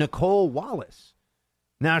Nicole Wallace.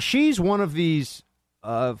 Now, she's one of these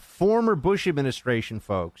former Bush administration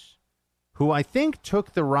folks who I think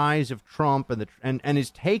took the rise of Trump and is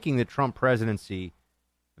taking the Trump presidency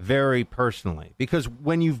very personally. Because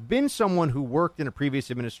when you've been someone who worked in a previous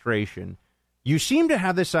administration, you seem to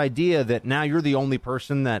have this idea that now you're the only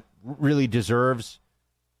person that really deserves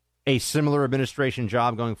a similar administration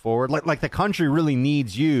job going forward. Like the country really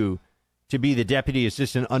needs you to be the deputy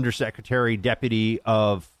assistant undersecretary deputy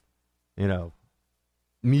of,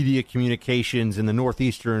 media communications in the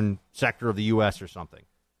northeastern sector of the U.S. or something.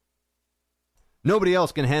 Nobody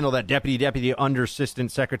else can handle that deputy under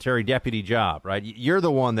assistant secretary deputy job, right? You're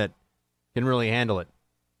the one that can really handle it.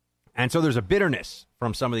 And so there's a bitterness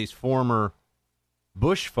from some of these former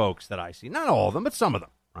Bush folks that I see. Not all of them, but some of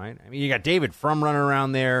them, right? I mean, you got David Frum running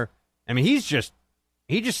around there. I mean, he just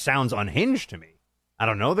sounds unhinged to me. I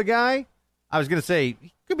don't know the guy. I was going to say,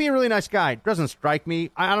 he could be a really nice guy. Doesn't strike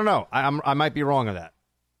me. I don't know. I might be wrong on that.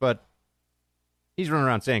 But he's running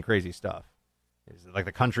around saying crazy stuff. It's like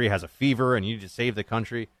the country has a fever and you need to save the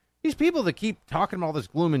country. These people that keep talking about all this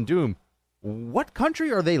gloom and doom, what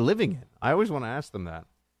country are they living in? I always want to ask them that.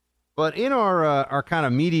 But in our kind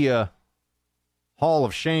of media hall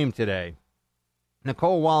of shame today,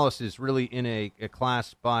 Nicole Wallace is really in a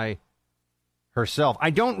class by herself. I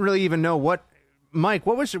don't really even know what, Mike,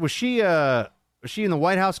 what was she in the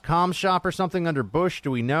White House comm shop or something under Bush?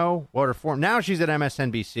 Do we know what her form? Now she's at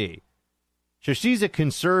MSNBC. So she's a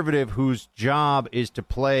conservative whose job is to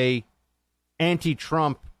play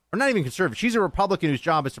anti-Trump, or not even conservative. She's a Republican whose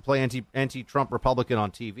job is to play anti-Trump Republican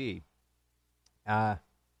on TV.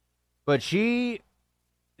 But you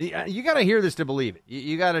got to hear this to believe it.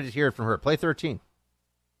 You got to just hear it from her. Play 13.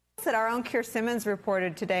 That our own Keir Simmons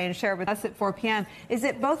reported today and shared with us at 4 p.m. is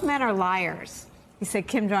that both men are liars. He said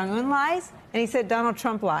Kim Jong-un lies, and he said Donald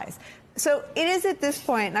Trump lies. So it is at this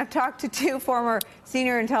point, and I've talked to two former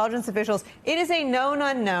senior intelligence officials, it is a known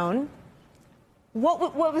unknown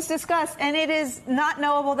what was discussed, and it is not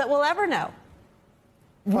knowable that we'll ever know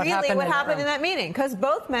what happened in that meeting, because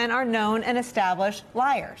both men are known and established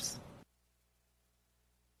liars.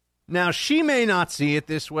 Now, she may not see it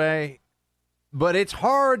this way, but it's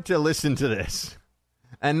hard to listen to this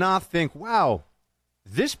and not think, wow,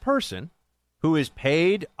 this person who is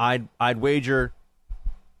paid, I'd wager,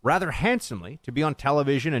 rather handsomely to be on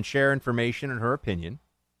television and share information and her opinion.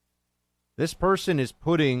 This person is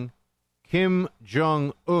putting Kim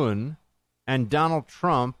Jong-un and Donald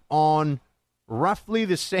Trump on roughly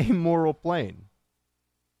the same moral plane.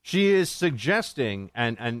 She is suggesting,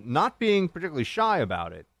 and not being particularly shy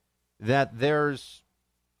about it, that there's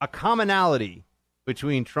a commonality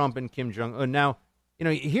between Trump and Kim Jong-un. Now,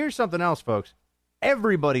 here's something else, folks.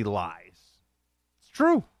 Everybody lies. It's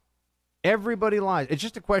true. Everybody lies. It's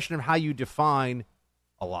just a question of how you define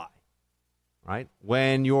a lie, right?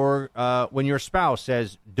 When your spouse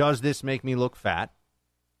says, "Does this make me look fat?"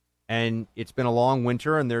 and it's been a long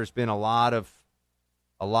winter and there's been a lot of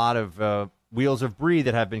wheels of brie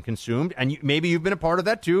that have been consumed, and maybe you've been a part of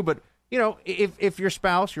that too. But if your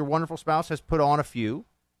spouse, your wonderful spouse, has put on a few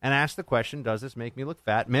and asked the question, "Does this make me look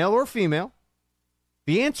fat?" male or female,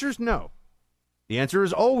 the answer is no. The answer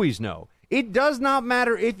is always no. It does not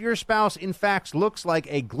matter if your spouse, in fact, looks like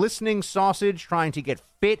a glistening sausage trying to get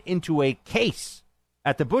fit into a case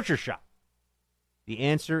at the butcher shop. The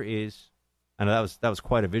answer is, I know that was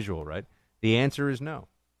quite a visual, right? The answer is no.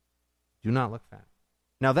 Do not look fat.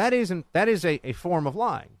 Now, that is a form of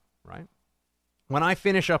lying, right? When I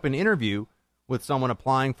finish up an interview with someone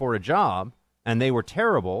applying for a job and they were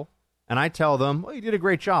terrible, and I tell them, "Well, you did a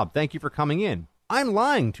great job. Thank you for coming in," I'm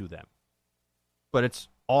lying to them. But it's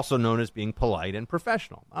also known as being polite and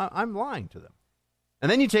professional. I'm lying to them.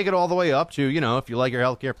 And then you take it all the way up to, if you like your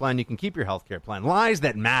health care plan, you can keep your health care plan. Lies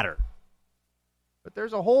that matter. But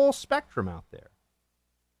there's a whole spectrum out there.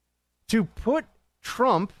 To put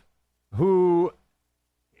Trump, who,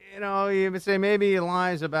 you would say maybe he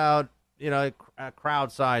lies about, a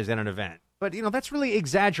crowd size at an event. But, that's really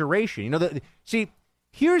exaggeration. See,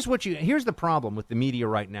 here's the problem with the media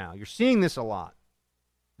right now. You're seeing this a lot.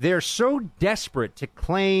 They're so desperate to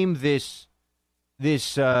claim this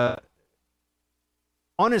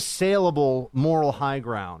unassailable moral high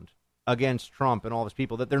ground against Trump and all these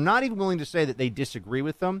people that they're not even willing to say that they disagree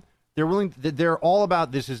with them. They're all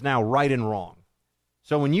about this is now right and wrong.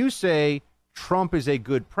 So when you say Trump is a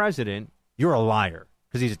good president, you're a liar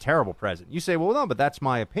because he's a terrible president. You say, well, no, but that's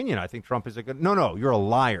my opinion. I think Trump is a good. No, you're a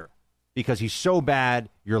liar because he's so bad.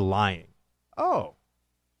 You're lying. Oh,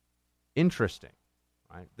 interesting.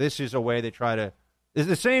 Right? This is a way they try to. It's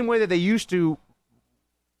the same way that they used to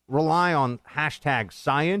rely on hashtag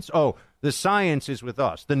science. Oh, the science is with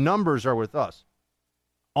us. The numbers are with us.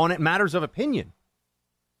 On matters of opinion.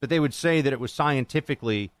 But they would say that it was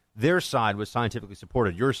scientifically, their side was scientifically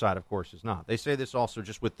supported. Your side, of course, is not. They say this also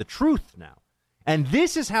just with the truth now. And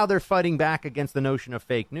this is how they're fighting back against the notion of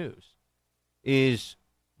fake news, is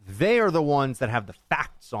they are the ones that have the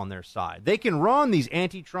facts on their side. They can run these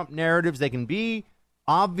anti-Trump narratives. They can be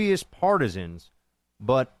obvious partisans,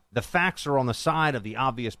 but the facts are on the side of the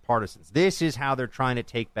obvious partisans. This is how they're trying to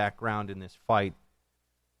take back ground in this fight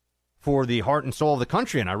for the heart and soul of the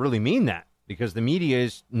country, and I really mean that, because the media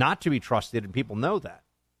is not to be trusted, and people know that.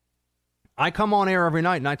 I come on air every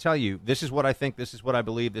night, and I tell you, this is what I think, this is what I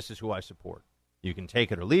believe, this is who I support. You can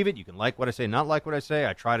take it or leave it. You can like what I say, not like what I say.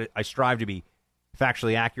 I strive to be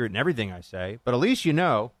factually accurate in everything I say, but at least you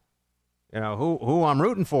know who I'm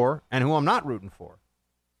rooting for and who I'm not rooting for.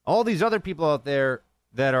 All these other people out there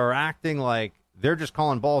that are acting like they're just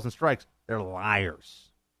calling balls and strikes, they're liars.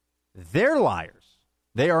 They're liars.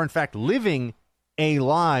 They are, in fact, living a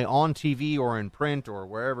lie on TV or in print or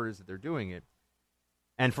wherever it is that they're doing it.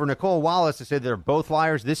 And for Nicole Wallace to say they're both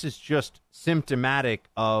liars, this is just symptomatic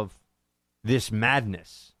of this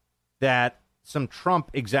madness, that some Trump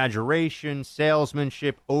exaggeration,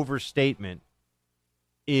 salesmanship, overstatement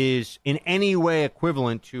is in any way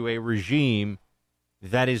equivalent to a regime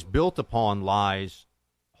that is built upon lies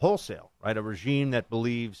wholesale, right? A regime that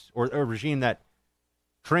believes, or a regime that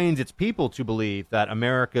trains its people to believe that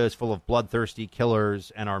America is full of bloodthirsty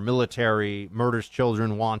killers and our military murders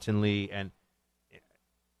children wantonly, and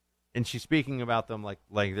she's speaking about them like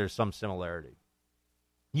there's some similarity.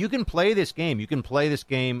 You can play this game. You can play this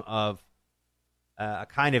game of a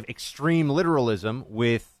kind of extreme literalism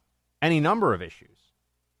with any number of issues.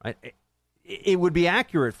 Right? It would be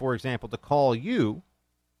accurate, for example, to call you,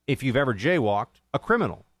 if you've ever jaywalked, a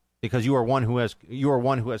criminal because you are one who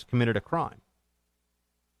has committed a crime.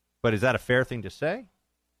 But is that a fair thing to say?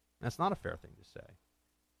 That's not a fair thing to say.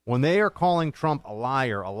 When they are calling Trump a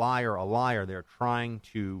liar, a liar, a liar, they're trying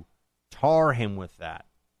to tar him with that.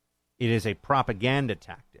 It is a propaganda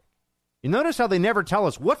tactic. You notice how they never tell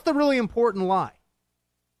us what's the really important lie.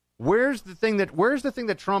 Where's the thing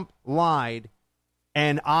that Trump lied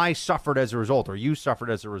and I suffered as a result, or you suffered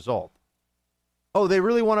as a result? Oh, they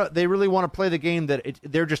really want to play the game that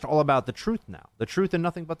they're just all about the truth now. The truth and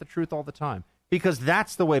nothing but the truth all the time. Because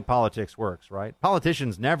that's the way politics works, right?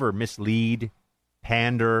 Politicians never mislead,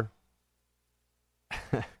 pander.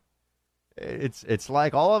 It's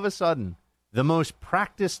like all of a sudden the most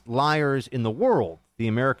practiced liars in the world, the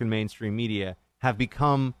American mainstream media, have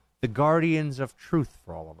become the guardians of truth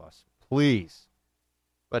for all of us. Please.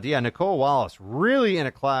 But yeah, Nicole Wallace really in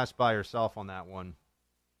a class by herself on that one.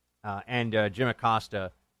 And Jim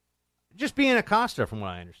Acosta, just being Acosta from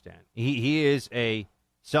what I understand. He is a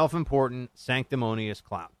self-important, sanctimonious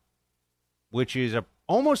clown, which is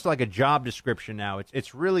almost like a job description now.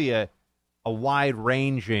 It's really a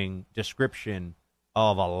wide-ranging description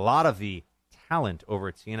of a lot of the talent over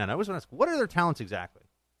at CNN. I always want to ask, what are their talents exactly?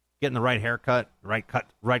 Getting the right haircut, right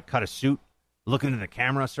cut of suit, looking into the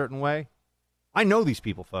camera a certain way? I know these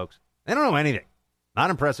people, folks. They don't know anything.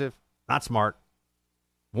 Not impressive, not smart.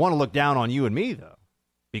 Want to look down on you and me, though,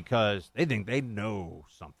 because they think they know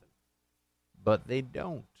something. But they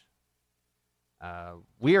don't.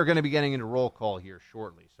 We are going to be getting into roll call here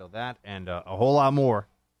shortly. So that and a whole lot more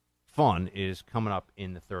fun is coming up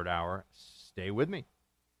in the third hour. Stay with me.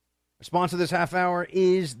 Our sponsor this half hour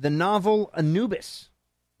is the novel Anubis.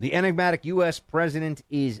 The enigmatic U.S. president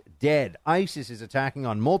is dead. ISIS is attacking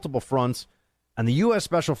on multiple fronts, and the U.S.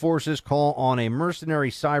 Special Forces call on a mercenary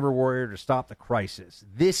cyber warrior to stop the crisis.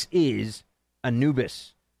 This is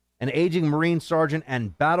Anubis. An aging Marine sergeant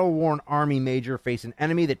and battle-worn Army major face an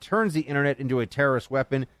enemy that turns the internet into a terrorist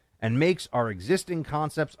weapon and makes our existing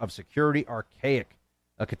concepts of security archaic.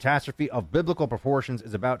 A catastrophe of biblical proportions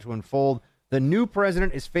is about to unfold. The new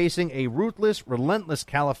president is facing a ruthless, relentless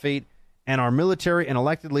caliphate, and our military and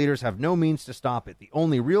elected leaders have no means to stop it. The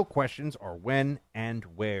only real questions are when and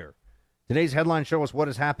where. Today's headlines show us what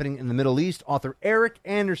is happening in the Middle East. Author Eric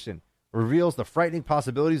Anderson reveals the frightening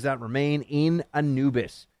possibilities that remain in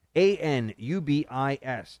Anubis.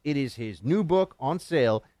 Anubis. It is his new book on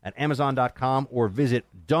sale at Amazon.com or visit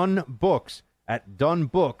Dunn Books at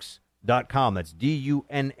dunnbooks.com. That's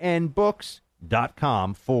DUNN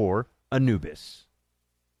books.com for Anubis.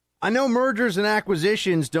 I know mergers and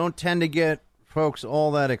acquisitions don't tend to get folks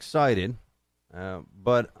all that excited,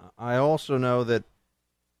 but I also know that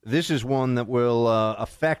this is one that will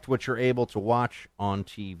affect what you're able to watch on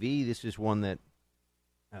TV. This is one that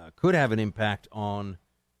could have an impact on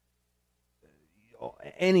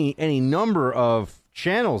any number of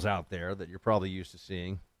channels out there that you're probably used to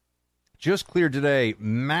seeing just cleared today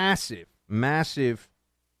massive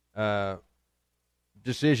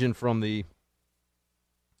decision from the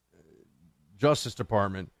Justice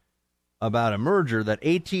Department about a merger that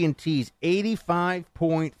AT&T's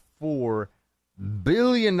 $85.4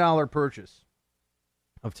 billion purchase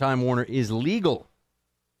of Time Warner is legal,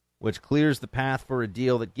 which clears the path for a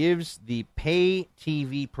deal that gives the pay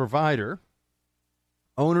TV provider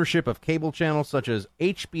ownership of cable channels such as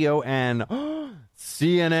HBO and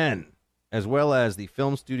CNN, as well as the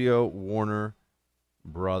film studio Warner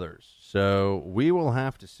Brothers. So we will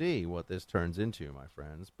have to see what this turns into, my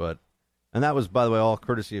friends. And that was, by the way, all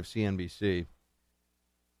courtesy of CNBC.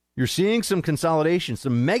 You're seeing some consolidation,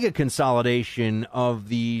 some mega consolidation of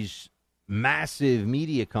these massive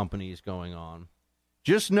media companies going on.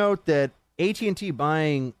 Just note that AT&T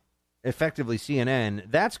buying effectively CNN,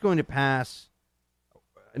 that's going to pass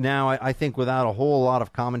now, I think, without a whole lot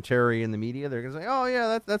of commentary in the media. They're going to say, oh,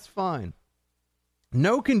 yeah, that's fine.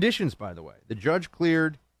 No conditions, by the way. The judge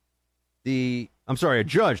cleared a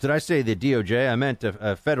judge. Did I say the DOJ? I meant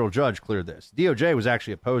a federal judge cleared this. DOJ was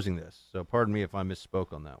actually opposing this, so pardon me if I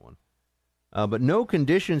misspoke on that one. But no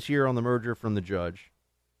conditions here on the merger from the judge.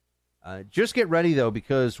 Just get ready, though,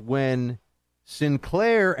 because when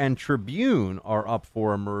Sinclair and Tribune are up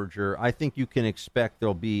for a merger, I think you can expect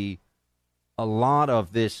there'll be a lot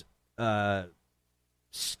of this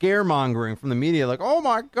scaremongering from the media, like, oh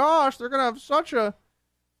my gosh, they're going to have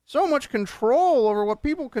so much control over what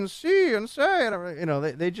people can see and say.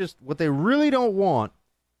 And, they just, what they really don't want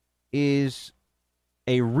is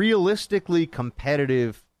a realistically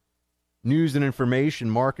competitive news and information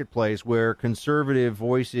marketplace where conservative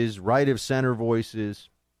voices, right-of-center voices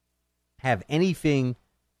have anything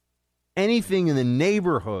in the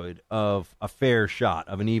neighborhood of a fair shot,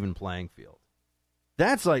 of an even playing field.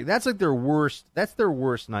 That's like their worst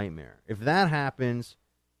nightmare. If that happens,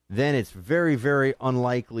 then it's very, very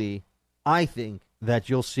unlikely, I think, that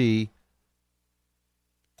you'll see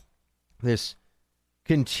this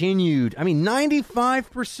continued.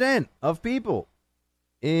 95% of people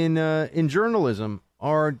in journalism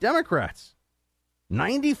are Democrats.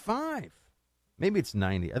 95. Maybe it's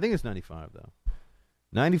 90. I think it's 95, though.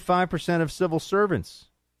 95% of civil servants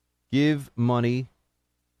give money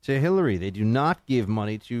to Hillary. They do not give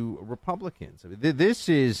money to Republicans. This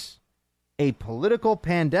is a political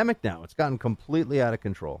pandemic now. It's gotten completely out of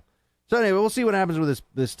control. So anyway, we'll see what happens with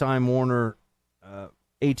this Time Warner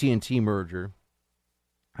AT&T merger.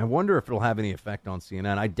 I wonder if it'll have any effect on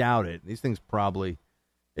CNN. I doubt it. These things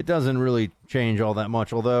it doesn't really change all that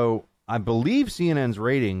much, although I believe CNN's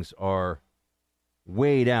ratings are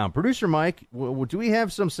way down. Producer Mike, do we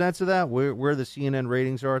have some sense of that, where the CNN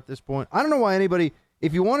ratings are at this point? I don't know why anybody,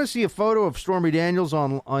 if you want to see a photo of Stormy Daniels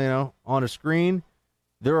on a screen,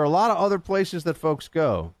 there are a lot of other places that folks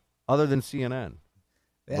go other than CNN.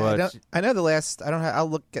 Yeah, I know the last.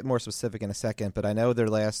 I'll get more specific in a second, but I know their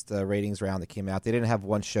last ratings round that came out, they didn't have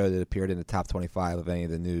one show that appeared in the top 25 of any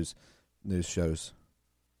of the news shows.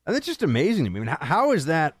 And that's just amazing to me. How is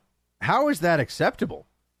that acceptable?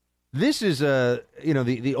 This is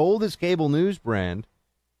the oldest cable news brand.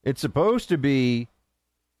 It's supposed to be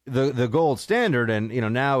the gold standard, and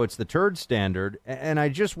now it's the turd standard. And I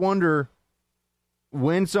just wonder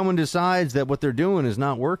when someone decides that what they're doing is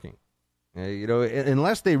not working.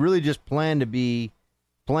 Unless they really just plan to be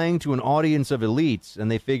playing to an audience of elites, and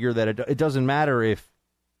they figure that it doesn't matter if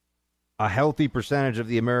a healthy percentage of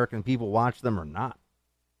the American people watch them or not.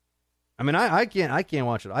 I can't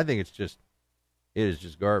watch it. I think it is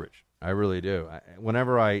just garbage. I really do.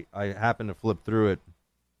 Whenever I happen to flip through it,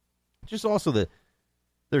 just also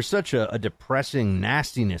there's such a depressing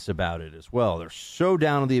nastiness about it as well. They're so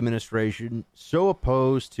down on the administration, so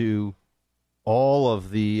opposed to all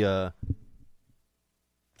of the.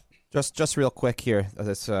 Just real quick here, on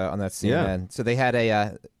that CNN. Yeah. So they had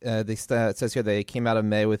it says here they came out of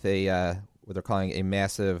May with what they're calling a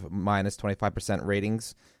massive minus 25%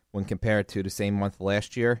 ratings when compared to the same month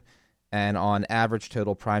last year. And on average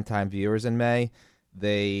total primetime viewers in May,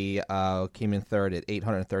 they came in third at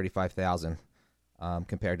 835,000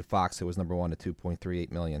 compared to Fox, who was number one at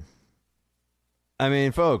 2.38 million.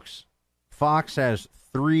 Folks, Fox has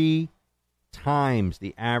 3 times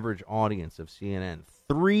the average audience of CNN.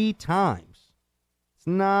 3 times. It's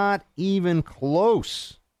not even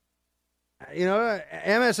close.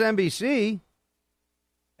 MSNBC,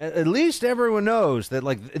 at least everyone knows that,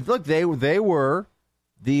 they were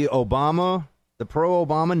the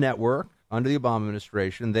pro-Obama network under the Obama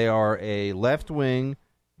administration. They are a left-wing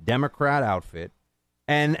Democrat outfit.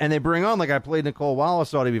 And they bring on, like I played Nicole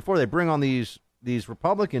Wallace audio before, they bring on these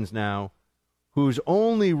Republicans now whose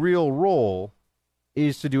only real role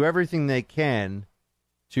is to do everything they can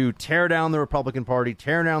to tear down the Republican Party,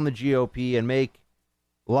 tear down the GOP, and make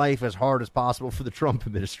life as hard as possible for the Trump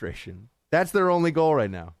administration. That's their only goal right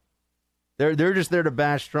now. They're just there to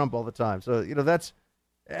bash Trump all the time. So, that's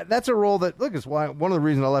a role that, look, it's why one of the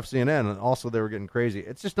reasons I left CNN, and also they were getting crazy.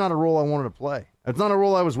 It's just not a role I wanted to play. It's not a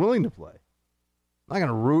role I was willing to play. I'm not going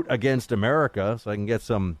to root against America so I can get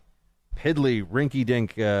some piddly,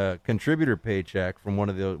 rinky-dink contributor paycheck from one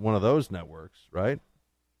of those networks, right?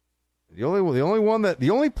 The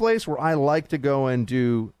only place where I like to go and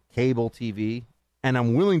do cable TV, and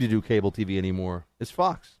I'm willing to do cable TV anymore, is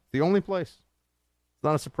Fox. The only place. It's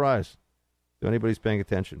not a surprise to anybody's paying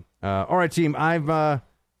attention. All right, team, I've got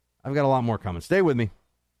a lot more coming. Stay with me.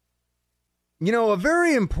 A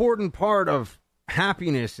very important part of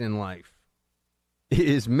happiness in life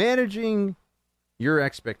is managing your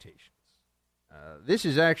expectations. This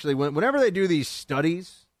is actually, whenever they do these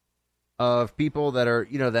studies of people that are,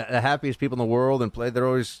 the happiest people in the world and they're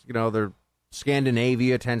always, they're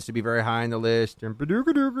Scandinavia tends to be very high on the list. And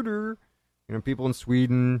people in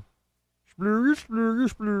Sweden,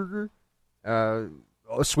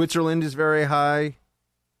 Switzerland is very high.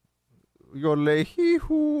 I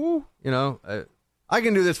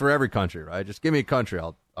can do this for every country, right? Just give me a country.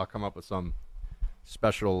 I'll come up with some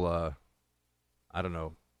special,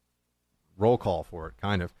 roll call for it,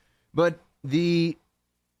 kind of. But the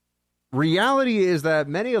reality is that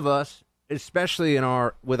many of us, especially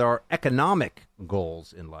with our economic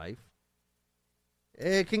goals in life,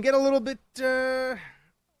 it can get a little bit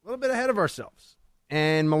ahead of ourselves.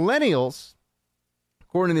 And millennials,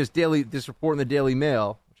 according to this report in the Daily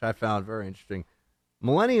Mail, which I found very interesting,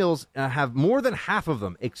 millennials have more than half of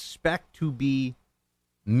them expect to be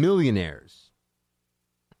millionaires.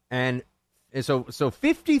 And so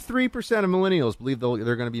 53% of millennials believe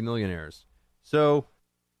they're going to be millionaires. So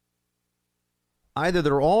either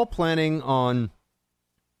they're all planning on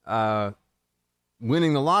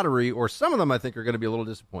winning the lottery, or some of them I think are going to be a little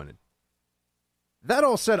disappointed. That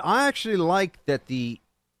all said, I actually like that the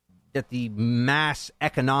mass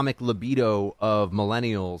economic libido of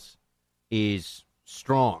millennials is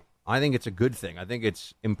strong. I think it's a good thing. I think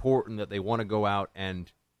it's important that they want to go out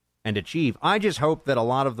and achieve. I just hope that a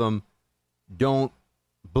lot of them don't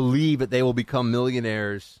believe that they will become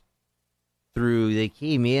millionaires through, like,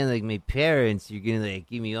 hey, man, like, my parents are going to, like,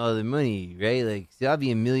 give me all the money, right? Like, so I'll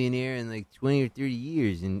be a millionaire in, like, 20 or 30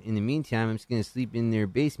 years. And in the meantime, I'm just going to sleep in their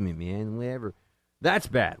basement, man, whatever. That's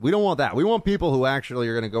bad. We don't want that. We want people who actually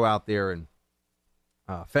are going to go out there and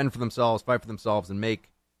fend for themselves, fight for themselves, and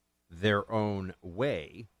make their own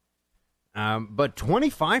way. But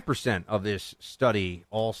 25% of this study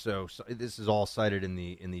also, this is all cited in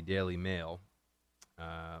the Daily Mail.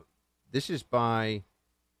 This is by,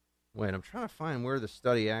 I'm trying to find where the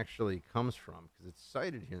study actually comes from, because it's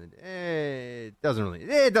cited here. It doesn't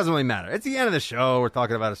really matter. It's the end of the show. We're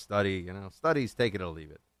talking about a study. Studies, take it or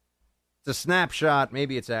leave it. It's a snapshot.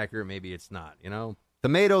 Maybe it's accurate. Maybe it's not.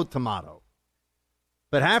 Tomato, tomato.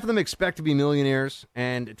 But half of them expect to be millionaires,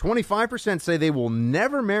 and 25% say they will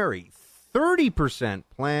never marry. 30%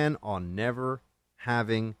 plan on never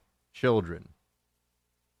having children.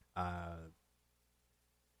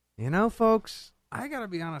 Folks, I got to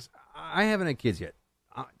be honest. I haven't had kids yet.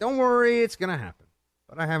 Don't worry, it's going to happen.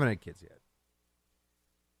 But I haven't had kids yet.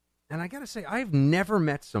 And I got to say, I've never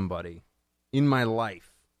met somebody in my life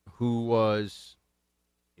who was,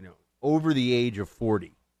 over the age of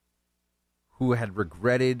 40, who had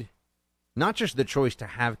regretted not just the choice to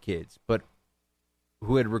have kids, but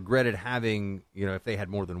who had regretted having, if they had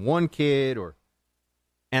more than one kid,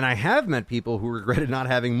 and I have met people who regretted not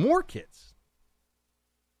having more kids.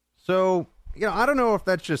 So, I don't know if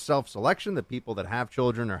that's just self-selection, that people that have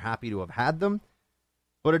children are happy to have had them,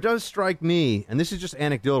 but it does strike me, and this is just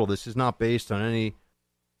anecdotal, this is not based on any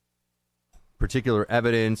particular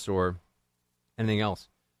evidence or anything else.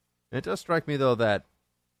 And it does strike me, though, that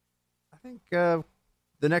I think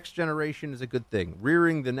the next generation is a good thing.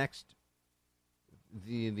 Rearing the next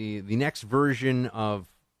the next version of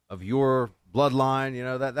your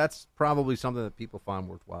bloodline, that's probably something that people find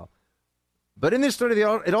worthwhile. But in this study,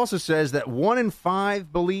 it also says that 1 in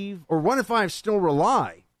 5 believe, or 1 in 5 still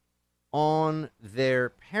rely on their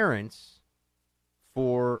parents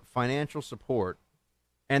for financial support,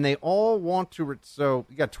 and they all want to. So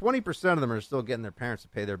you got 20% of them are still getting their parents to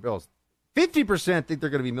pay their bills. 50% think they're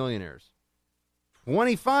going to be millionaires.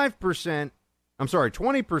 20%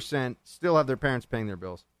 still have their parents paying their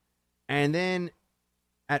bills. And then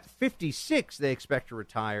at 56, they expect to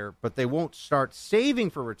retire, but they won't start saving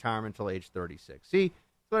for retirement until age 36. See,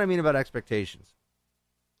 that's what I mean about expectations.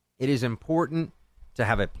 It is important to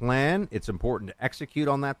have a plan. It's important to execute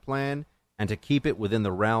on that plan and to keep it within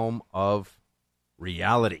the realm of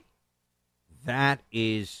reality. That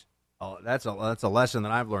is, that's a lesson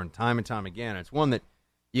that I've learned time and time again. It's one that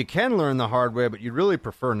you can learn the hard way, but you'd really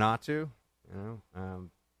prefer not to.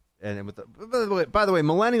 And with by the way,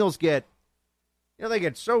 millennials get, they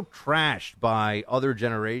get so trashed by other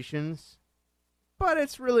generations, but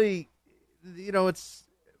it's really, it's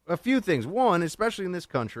a few things. One, especially in this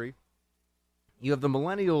country, you have the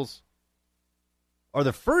millennials are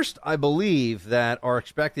the first, I believe, that are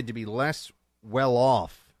expected to be less well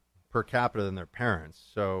off per capita than their parents.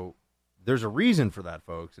 So there's a reason for that,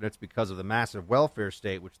 folks, and it's because of the massive welfare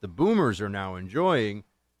state, which the boomers are now enjoying,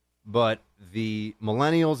 but the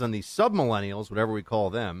millennials and the sub-millennials, whatever we call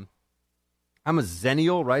them, I'm a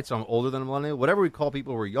zennial, right, so I'm older than a millennial. Whatever we call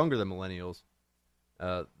people who are younger than millennials,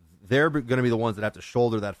 they're going to be the ones that have to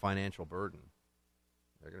shoulder that financial burden.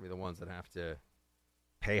 They're going to be the ones that have to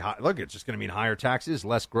pay high. Look, it's just going to mean higher taxes,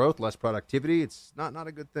 less growth, less productivity. It's not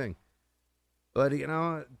a good thing. But,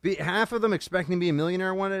 half of them expecting to be a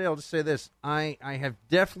millionaire one day. I'll just say this. I have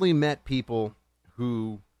definitely met people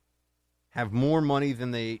who have more money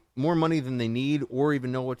than they need or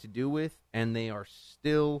even know what to do with, and they are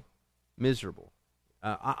still miserable.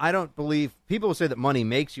 I don't believe people will say that money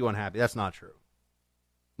makes you unhappy. That's not true.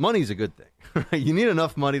 Money's a good thing. You need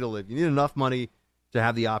enough money to live. You need enough money to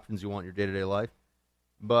have the options you want in your day-to-day life.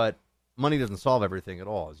 But money doesn't solve everything at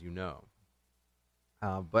all, as you know.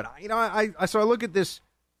 But I look at this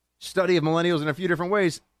study of millennials in a few different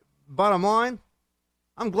ways. Bottom line,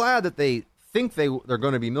 I'm glad that they think they're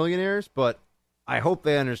going to be millionaires, but I hope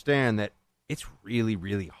they understand that it's really,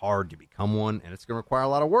 really hard to become one, and it's going to require a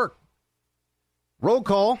lot of work. Roll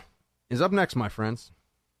call is up next, my friends.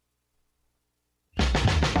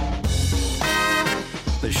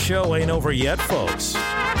 The show ain't over yet, folks.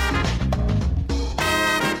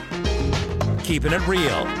 Keeping it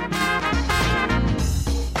real.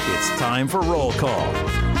 It's time for roll call.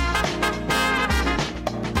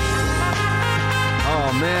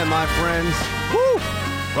 Oh, man, my friends. Woo!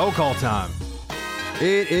 Roll call time.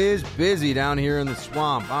 It is busy down here in the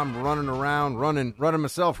swamp. I'm running around, running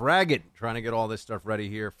myself ragged, trying to get all this stuff ready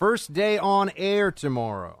here. First day on air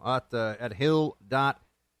tomorrow at Hill.tv.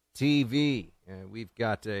 We've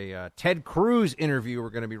got a Ted Cruz interview we're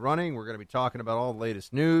going to be running. We're going to be talking about all the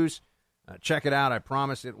latest news. Check it out. I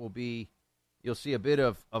promise it will be, you'll see a bit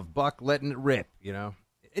of Buck letting it rip,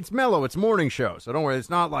 It's mellow. It's morning show, so don't worry. It's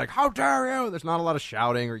not like, how dare you? There's not a lot of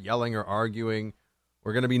shouting or yelling or arguing.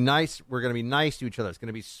 We're going to be nice. We're going to be nice to each other. It's going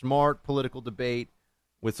to be smart political debate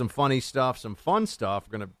with some funny stuff, some fun stuff.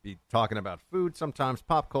 We're going to be talking about food, sometimes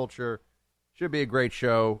pop culture. Should be a great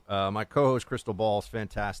show. My co-host, Crystal Ball, is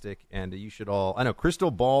fantastic, and you should all... I know, Crystal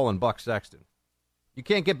Ball and Buck Sexton. You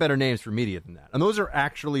can't get better names for media than that. And those are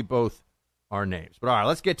actually both our names. But all right,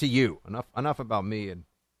 let's get to you. Enough about me and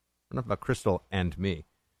enough about Crystal and me.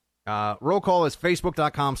 Roll call is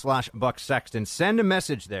facebook.com/Buck Sexton. Send a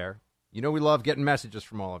message there. We love getting messages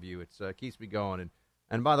from all of you. It keeps me going.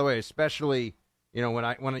 And by the way, especially,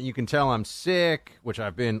 when you can tell I'm sick, which I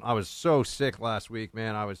was so sick last week,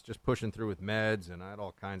 man. I was just pushing through with meds, and I had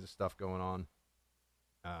all kinds of stuff going on.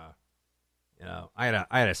 I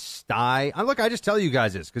had a sty. Look, I just tell you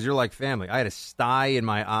guys this because you're like family. I had a sty in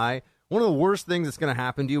my eye. One of the worst things that's going to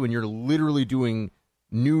happen to you when you're literally doing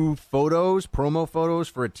new photos, promo photos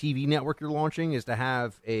for a TV network you're launching, is to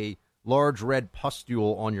have a large red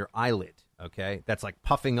pustule on your eyelid, okay? That's like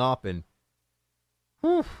puffing up, and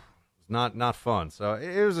it's not fun. So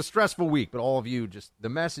it was a stressful week, but all of you, just the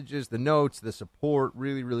messages, the notes, the support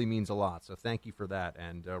really, really means a lot. So thank you for that.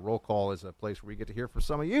 And Roll Call is a place where we get to hear from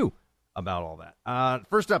some of you about all that.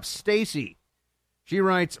 First up, Stacy. She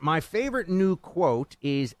writes, my favorite new quote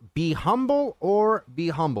is, be humble or be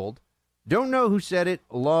humbled. Don't know who said it.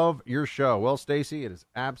 Love your show. Well, Stacy, it is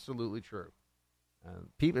absolutely true.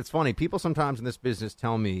 It's funny. People sometimes in this business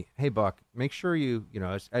tell me, hey, Buck, make sure you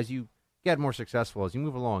as you get more successful, as you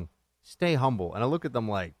move along, stay humble. And I look at them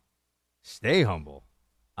like, stay humble.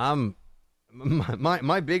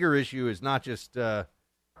 My bigger issue is not just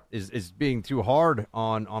is being too hard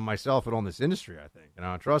on myself and on this industry, I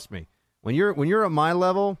think. Trust me. When you're at my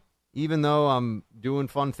level, even though I'm doing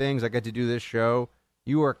fun things, I get to do this show,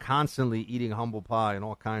 you are constantly eating humble pie in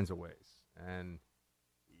all kinds of ways. And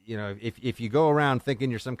if you go around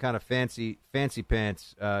thinking you're some kind of fancy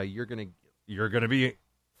pants, you're gonna be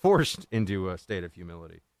forced into a state of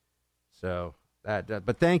humility. So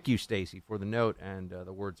but thank you, Stacy, for the note and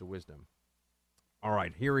the words of wisdom. All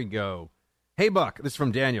right, here we go. Hey, Buck, this is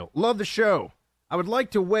from Daniel. Love the show. I would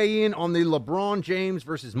like to weigh in on the LeBron James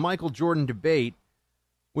versus Michael Jordan debate.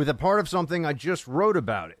 with a part of something I just wrote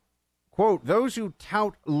about it. Quote, those who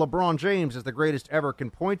tout LeBron James as the greatest ever can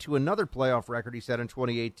point to another playoff record he set in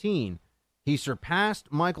 2018. He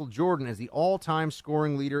surpassed Michael Jordan as the all-time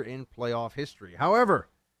scoring leader in playoff history. However,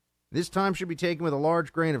 this time should be taken with a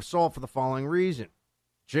large grain of salt for the following reason.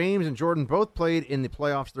 James and Jordan both played in the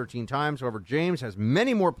playoffs 13 times. However, James has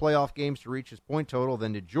many more playoff games to reach his point total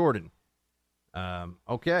than did Jordan.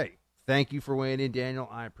 Okay. Thank you for weighing in, Daniel.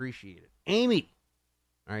 I appreciate it. Amy.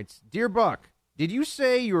 All right. Dear Buck, did you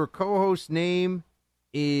say your co-host's name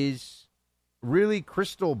is really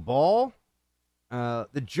Crystal Ball?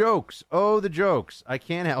 The jokes. Oh, the jokes. I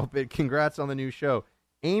can't help it. Congrats on the new show.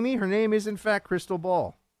 Amy, her name is, in fact, Crystal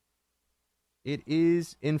Ball. It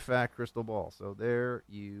is, in fact, Crystal Ball. So there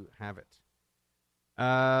you have it.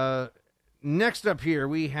 Next up here,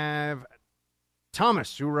 we have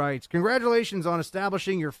Thomas, who writes, congratulations on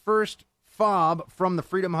establishing your first fob from the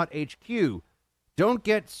Freedom Hut HQ. Don't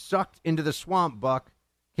get sucked into the swamp, Buck.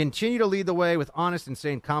 Continue to lead the way with honest and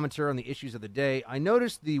sane commentary on the issues of the day. I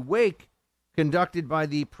noticed the wake conducted by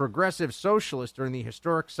the progressive socialists during the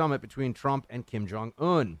historic summit between Trump and Kim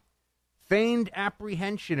Jong-un. Feigned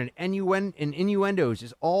apprehension and innuendos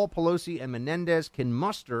is all Pelosi and Menendez can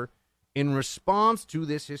muster in response to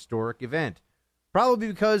this historic event. Probably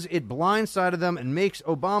because it blindsided them and makes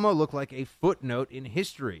Obama look like a footnote in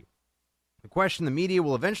history. The question the media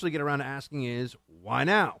will eventually get around to asking is, why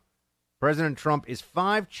now? President Trump is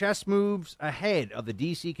 5 chess moves ahead of the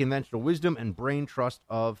D.C. conventional wisdom and brain trust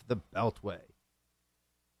of the Beltway.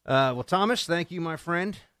 Well, Thomas, thank you, my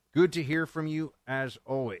friend. Good to hear from you, as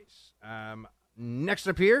always. Next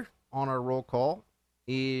up here on our roll call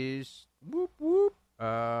is,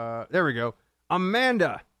 there we go,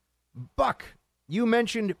 Amanda. Buck, you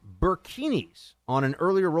mentioned burkinis on an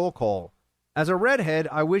earlier roll call. As a redhead,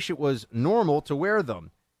 I wish it was normal to wear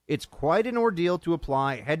them. It's quite an ordeal to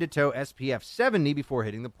apply head-to-toe SPF 70 before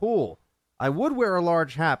hitting the pool. I would wear a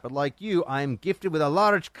large hat, but like you, I am gifted with a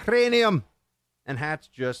large cranium, and hats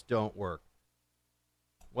just don't work.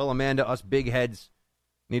 Well, Amanda, us big heads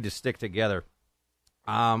need to stick together.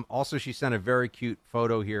 Also, she sent a very cute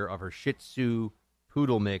photo here of her Shih Tzu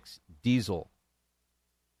poodle mix, Diesel.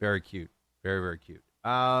 Very cute. Very, very cute.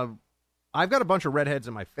 I've got a bunch of redheads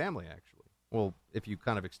in my family, actually. Well, if you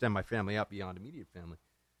kind of extend my family out beyond immediate family.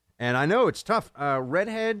 And I know it's tough.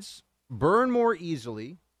 Redheads burn more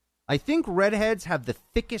easily. I think redheads have the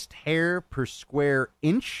thickest hair per square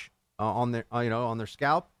inch on their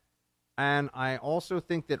scalp. And I also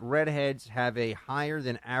think that redheads have a higher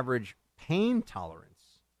than average pain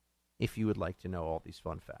tolerance, if you would like to know all these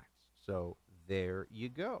fun facts. So there you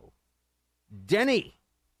go. Denny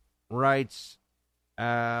writes,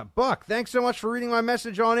 Buck, thanks so much for reading my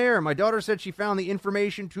message on air. My daughter said she found the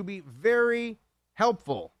information to be very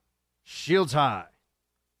helpful. Shields high.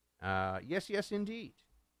 Yes, indeed.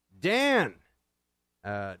 Dan.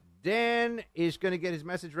 Dan is going to get his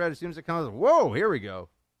message read as soon as it comes. Whoa, here we go.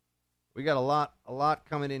 We got a lot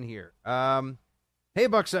coming in here. Hey,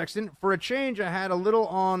 Buck Sexton. For a change, I had a little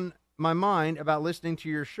on my mind about listening to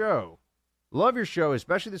your show. Love your show,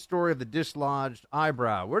 especially the story of the dislodged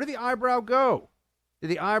eyebrow. Where did the eyebrow go? Did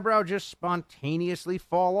the eyebrow just spontaneously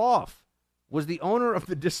fall off? Was the owner of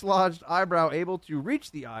the dislodged eyebrow able to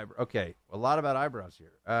reach the eyebrow? Okay, a lot about eyebrows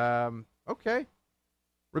here. Okay.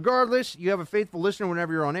 Regardless, you have a faithful listener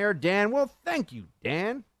whenever you're on air. Dan, well, thank you,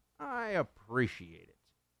 Dan. I appreciate it.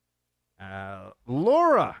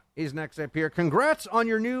 Laura is next up here. Congrats on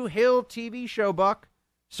your new Hill TV show, Buck.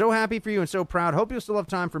 So happy for you and so proud. Hope you'll still have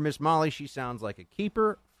time for Miss Molly. She sounds like a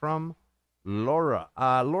keeper. From Laura.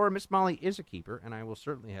 Laura, Miss Molly is a keeper, and I will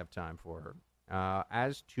certainly have time for her.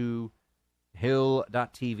 As to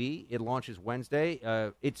Hill.tv, it launches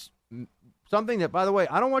Wednesday. It's something that, by the way,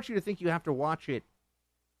 I don't want you to think you have to watch it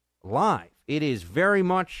live. It is very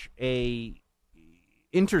much a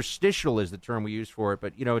interstitial is the term we use for it,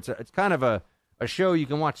 but it's kind of a show you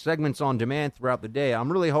can watch segments on demand throughout the day.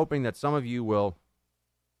 I'm really hoping that some of you will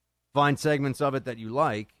find segments of it that you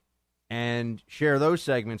like and share those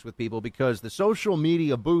segments with people, because the social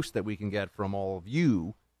media boost that we can get from all of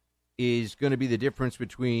you is going to be the difference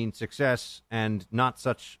between success and not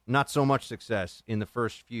so much success in the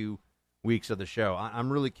first few weeks of the show.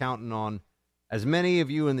 I'm really counting on as many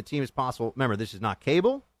of you in the team as possible. Remember, this is not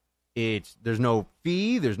cable. There's no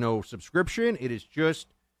fee, there's no subscription. It is just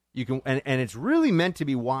you can, and it's really meant to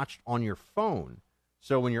be watched on your phone.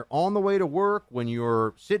 So when you're on the way to work, when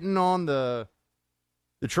you're sitting on the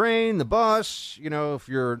train, the bus, if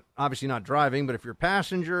you're obviously not driving, but if you're a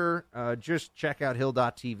passenger, just check out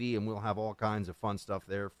Hill.tv and we'll have all kinds of fun stuff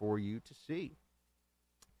there for you to see.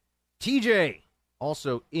 TJ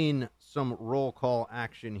also in some roll call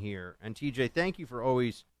action here. And TJ, thank you for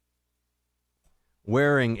always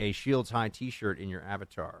wearing a Shields High T-shirt in your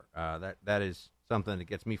avatar. That is something that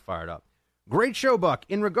gets me fired up. Great show, Buck.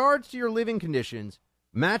 In regards to your living conditions,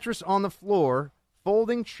 mattress on the floor,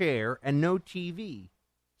 folding chair, and no TV.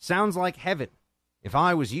 Sounds like heaven. If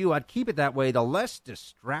I was you, I'd keep it that way. The less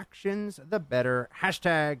distractions, the better.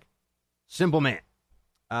 Hashtag simple man.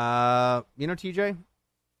 TJ,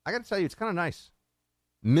 I got to tell you, it's kind of nice.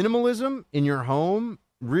 Minimalism in your home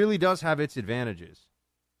really does have its advantages.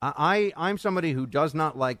 I'm somebody who does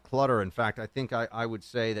not like clutter. In fact, I think I would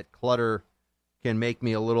say that clutter can make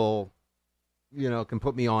me a little, can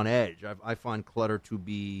put me on edge. I find clutter to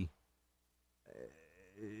be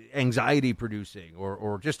anxiety-producing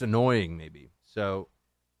or just annoying, maybe. So,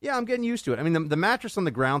 yeah, I'm getting used to it. I mean, the mattress on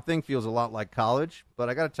the ground thing feels a lot like college, but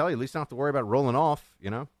I got to tell you, at least I don't have to worry about rolling off,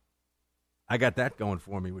 I got that going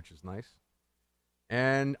for me, which is nice.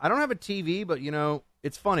 And I don't have a TV, but,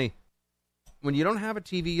 it's funny. When you don't have a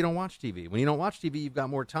TV, you don't watch TV. When you don't watch TV, you've got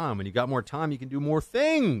more time. When you got more time, you can do more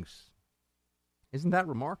things. Isn't that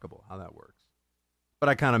remarkable how that works? But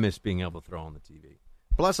I kind of miss being able to throw on the TV.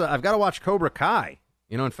 Plus, I've got to watch Cobra Kai.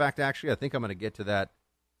 In fact, actually, I think I'm going to get to that.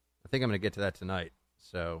 I think I'm going to get to that tonight.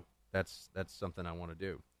 So that's something I want to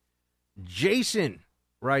do. Jason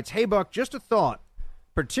writes, "Hey, Buck, just a thought.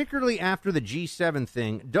 Particularly after the G7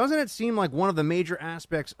 thing, doesn't it seem like one of the major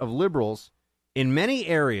aspects of liberals in many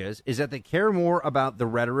areas is that they care more about the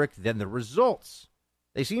rhetoric than the results?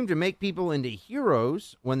 They seem to make people into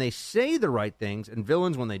heroes when they say the right things and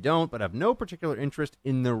villains when they don't, but have no particular interest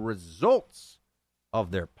in the results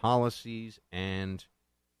of their policies and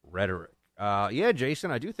rhetoric." Yeah,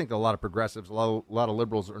 Jason, I do think that a lot of progressives, a lot of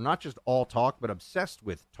liberals are not just all talk, but obsessed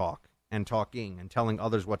with talk and talking and telling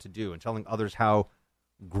others what to do and telling others how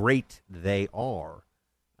great they are.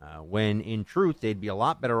 When in truth, they'd be a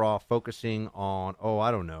lot better off focusing on,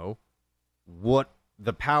 what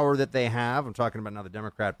the power that they have. I'm talking about now the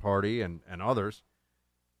Democrat Party and others.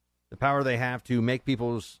 The power they have to make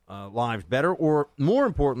people's lives better, or more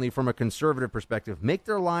importantly, from a conservative perspective, make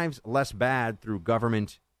their lives less bad through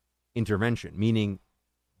government intervention, meaning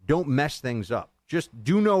don't mess things up. Just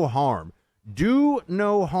do no harm. Do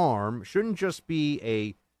no harm shouldn't just be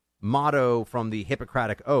a motto from the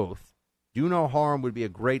Hippocratic Oath. Do no harm would be a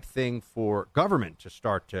great thing for government to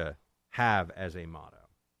start to have as a motto.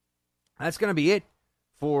 That's going to be it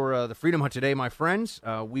for the Freedom Hut today, my friends.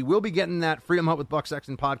 We will be getting that Freedom Hut with Buck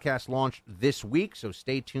Sexton podcast launched this week, so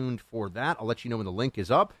stay tuned for that. I'll let you know when the link is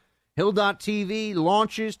up. Hill.tv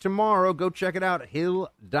launches tomorrow. Go check it out,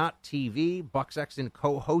 Hill.tv. Buck Sexton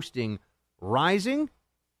co-hosting Rising,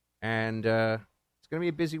 and it's going to be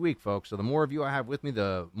a busy week, folks. So the more of you I have with me,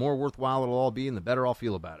 the more worthwhile it'll all be, and the better I'll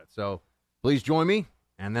feel about it. So please join me,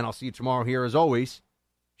 and then I'll see you tomorrow here, as always.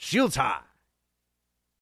 Shields high.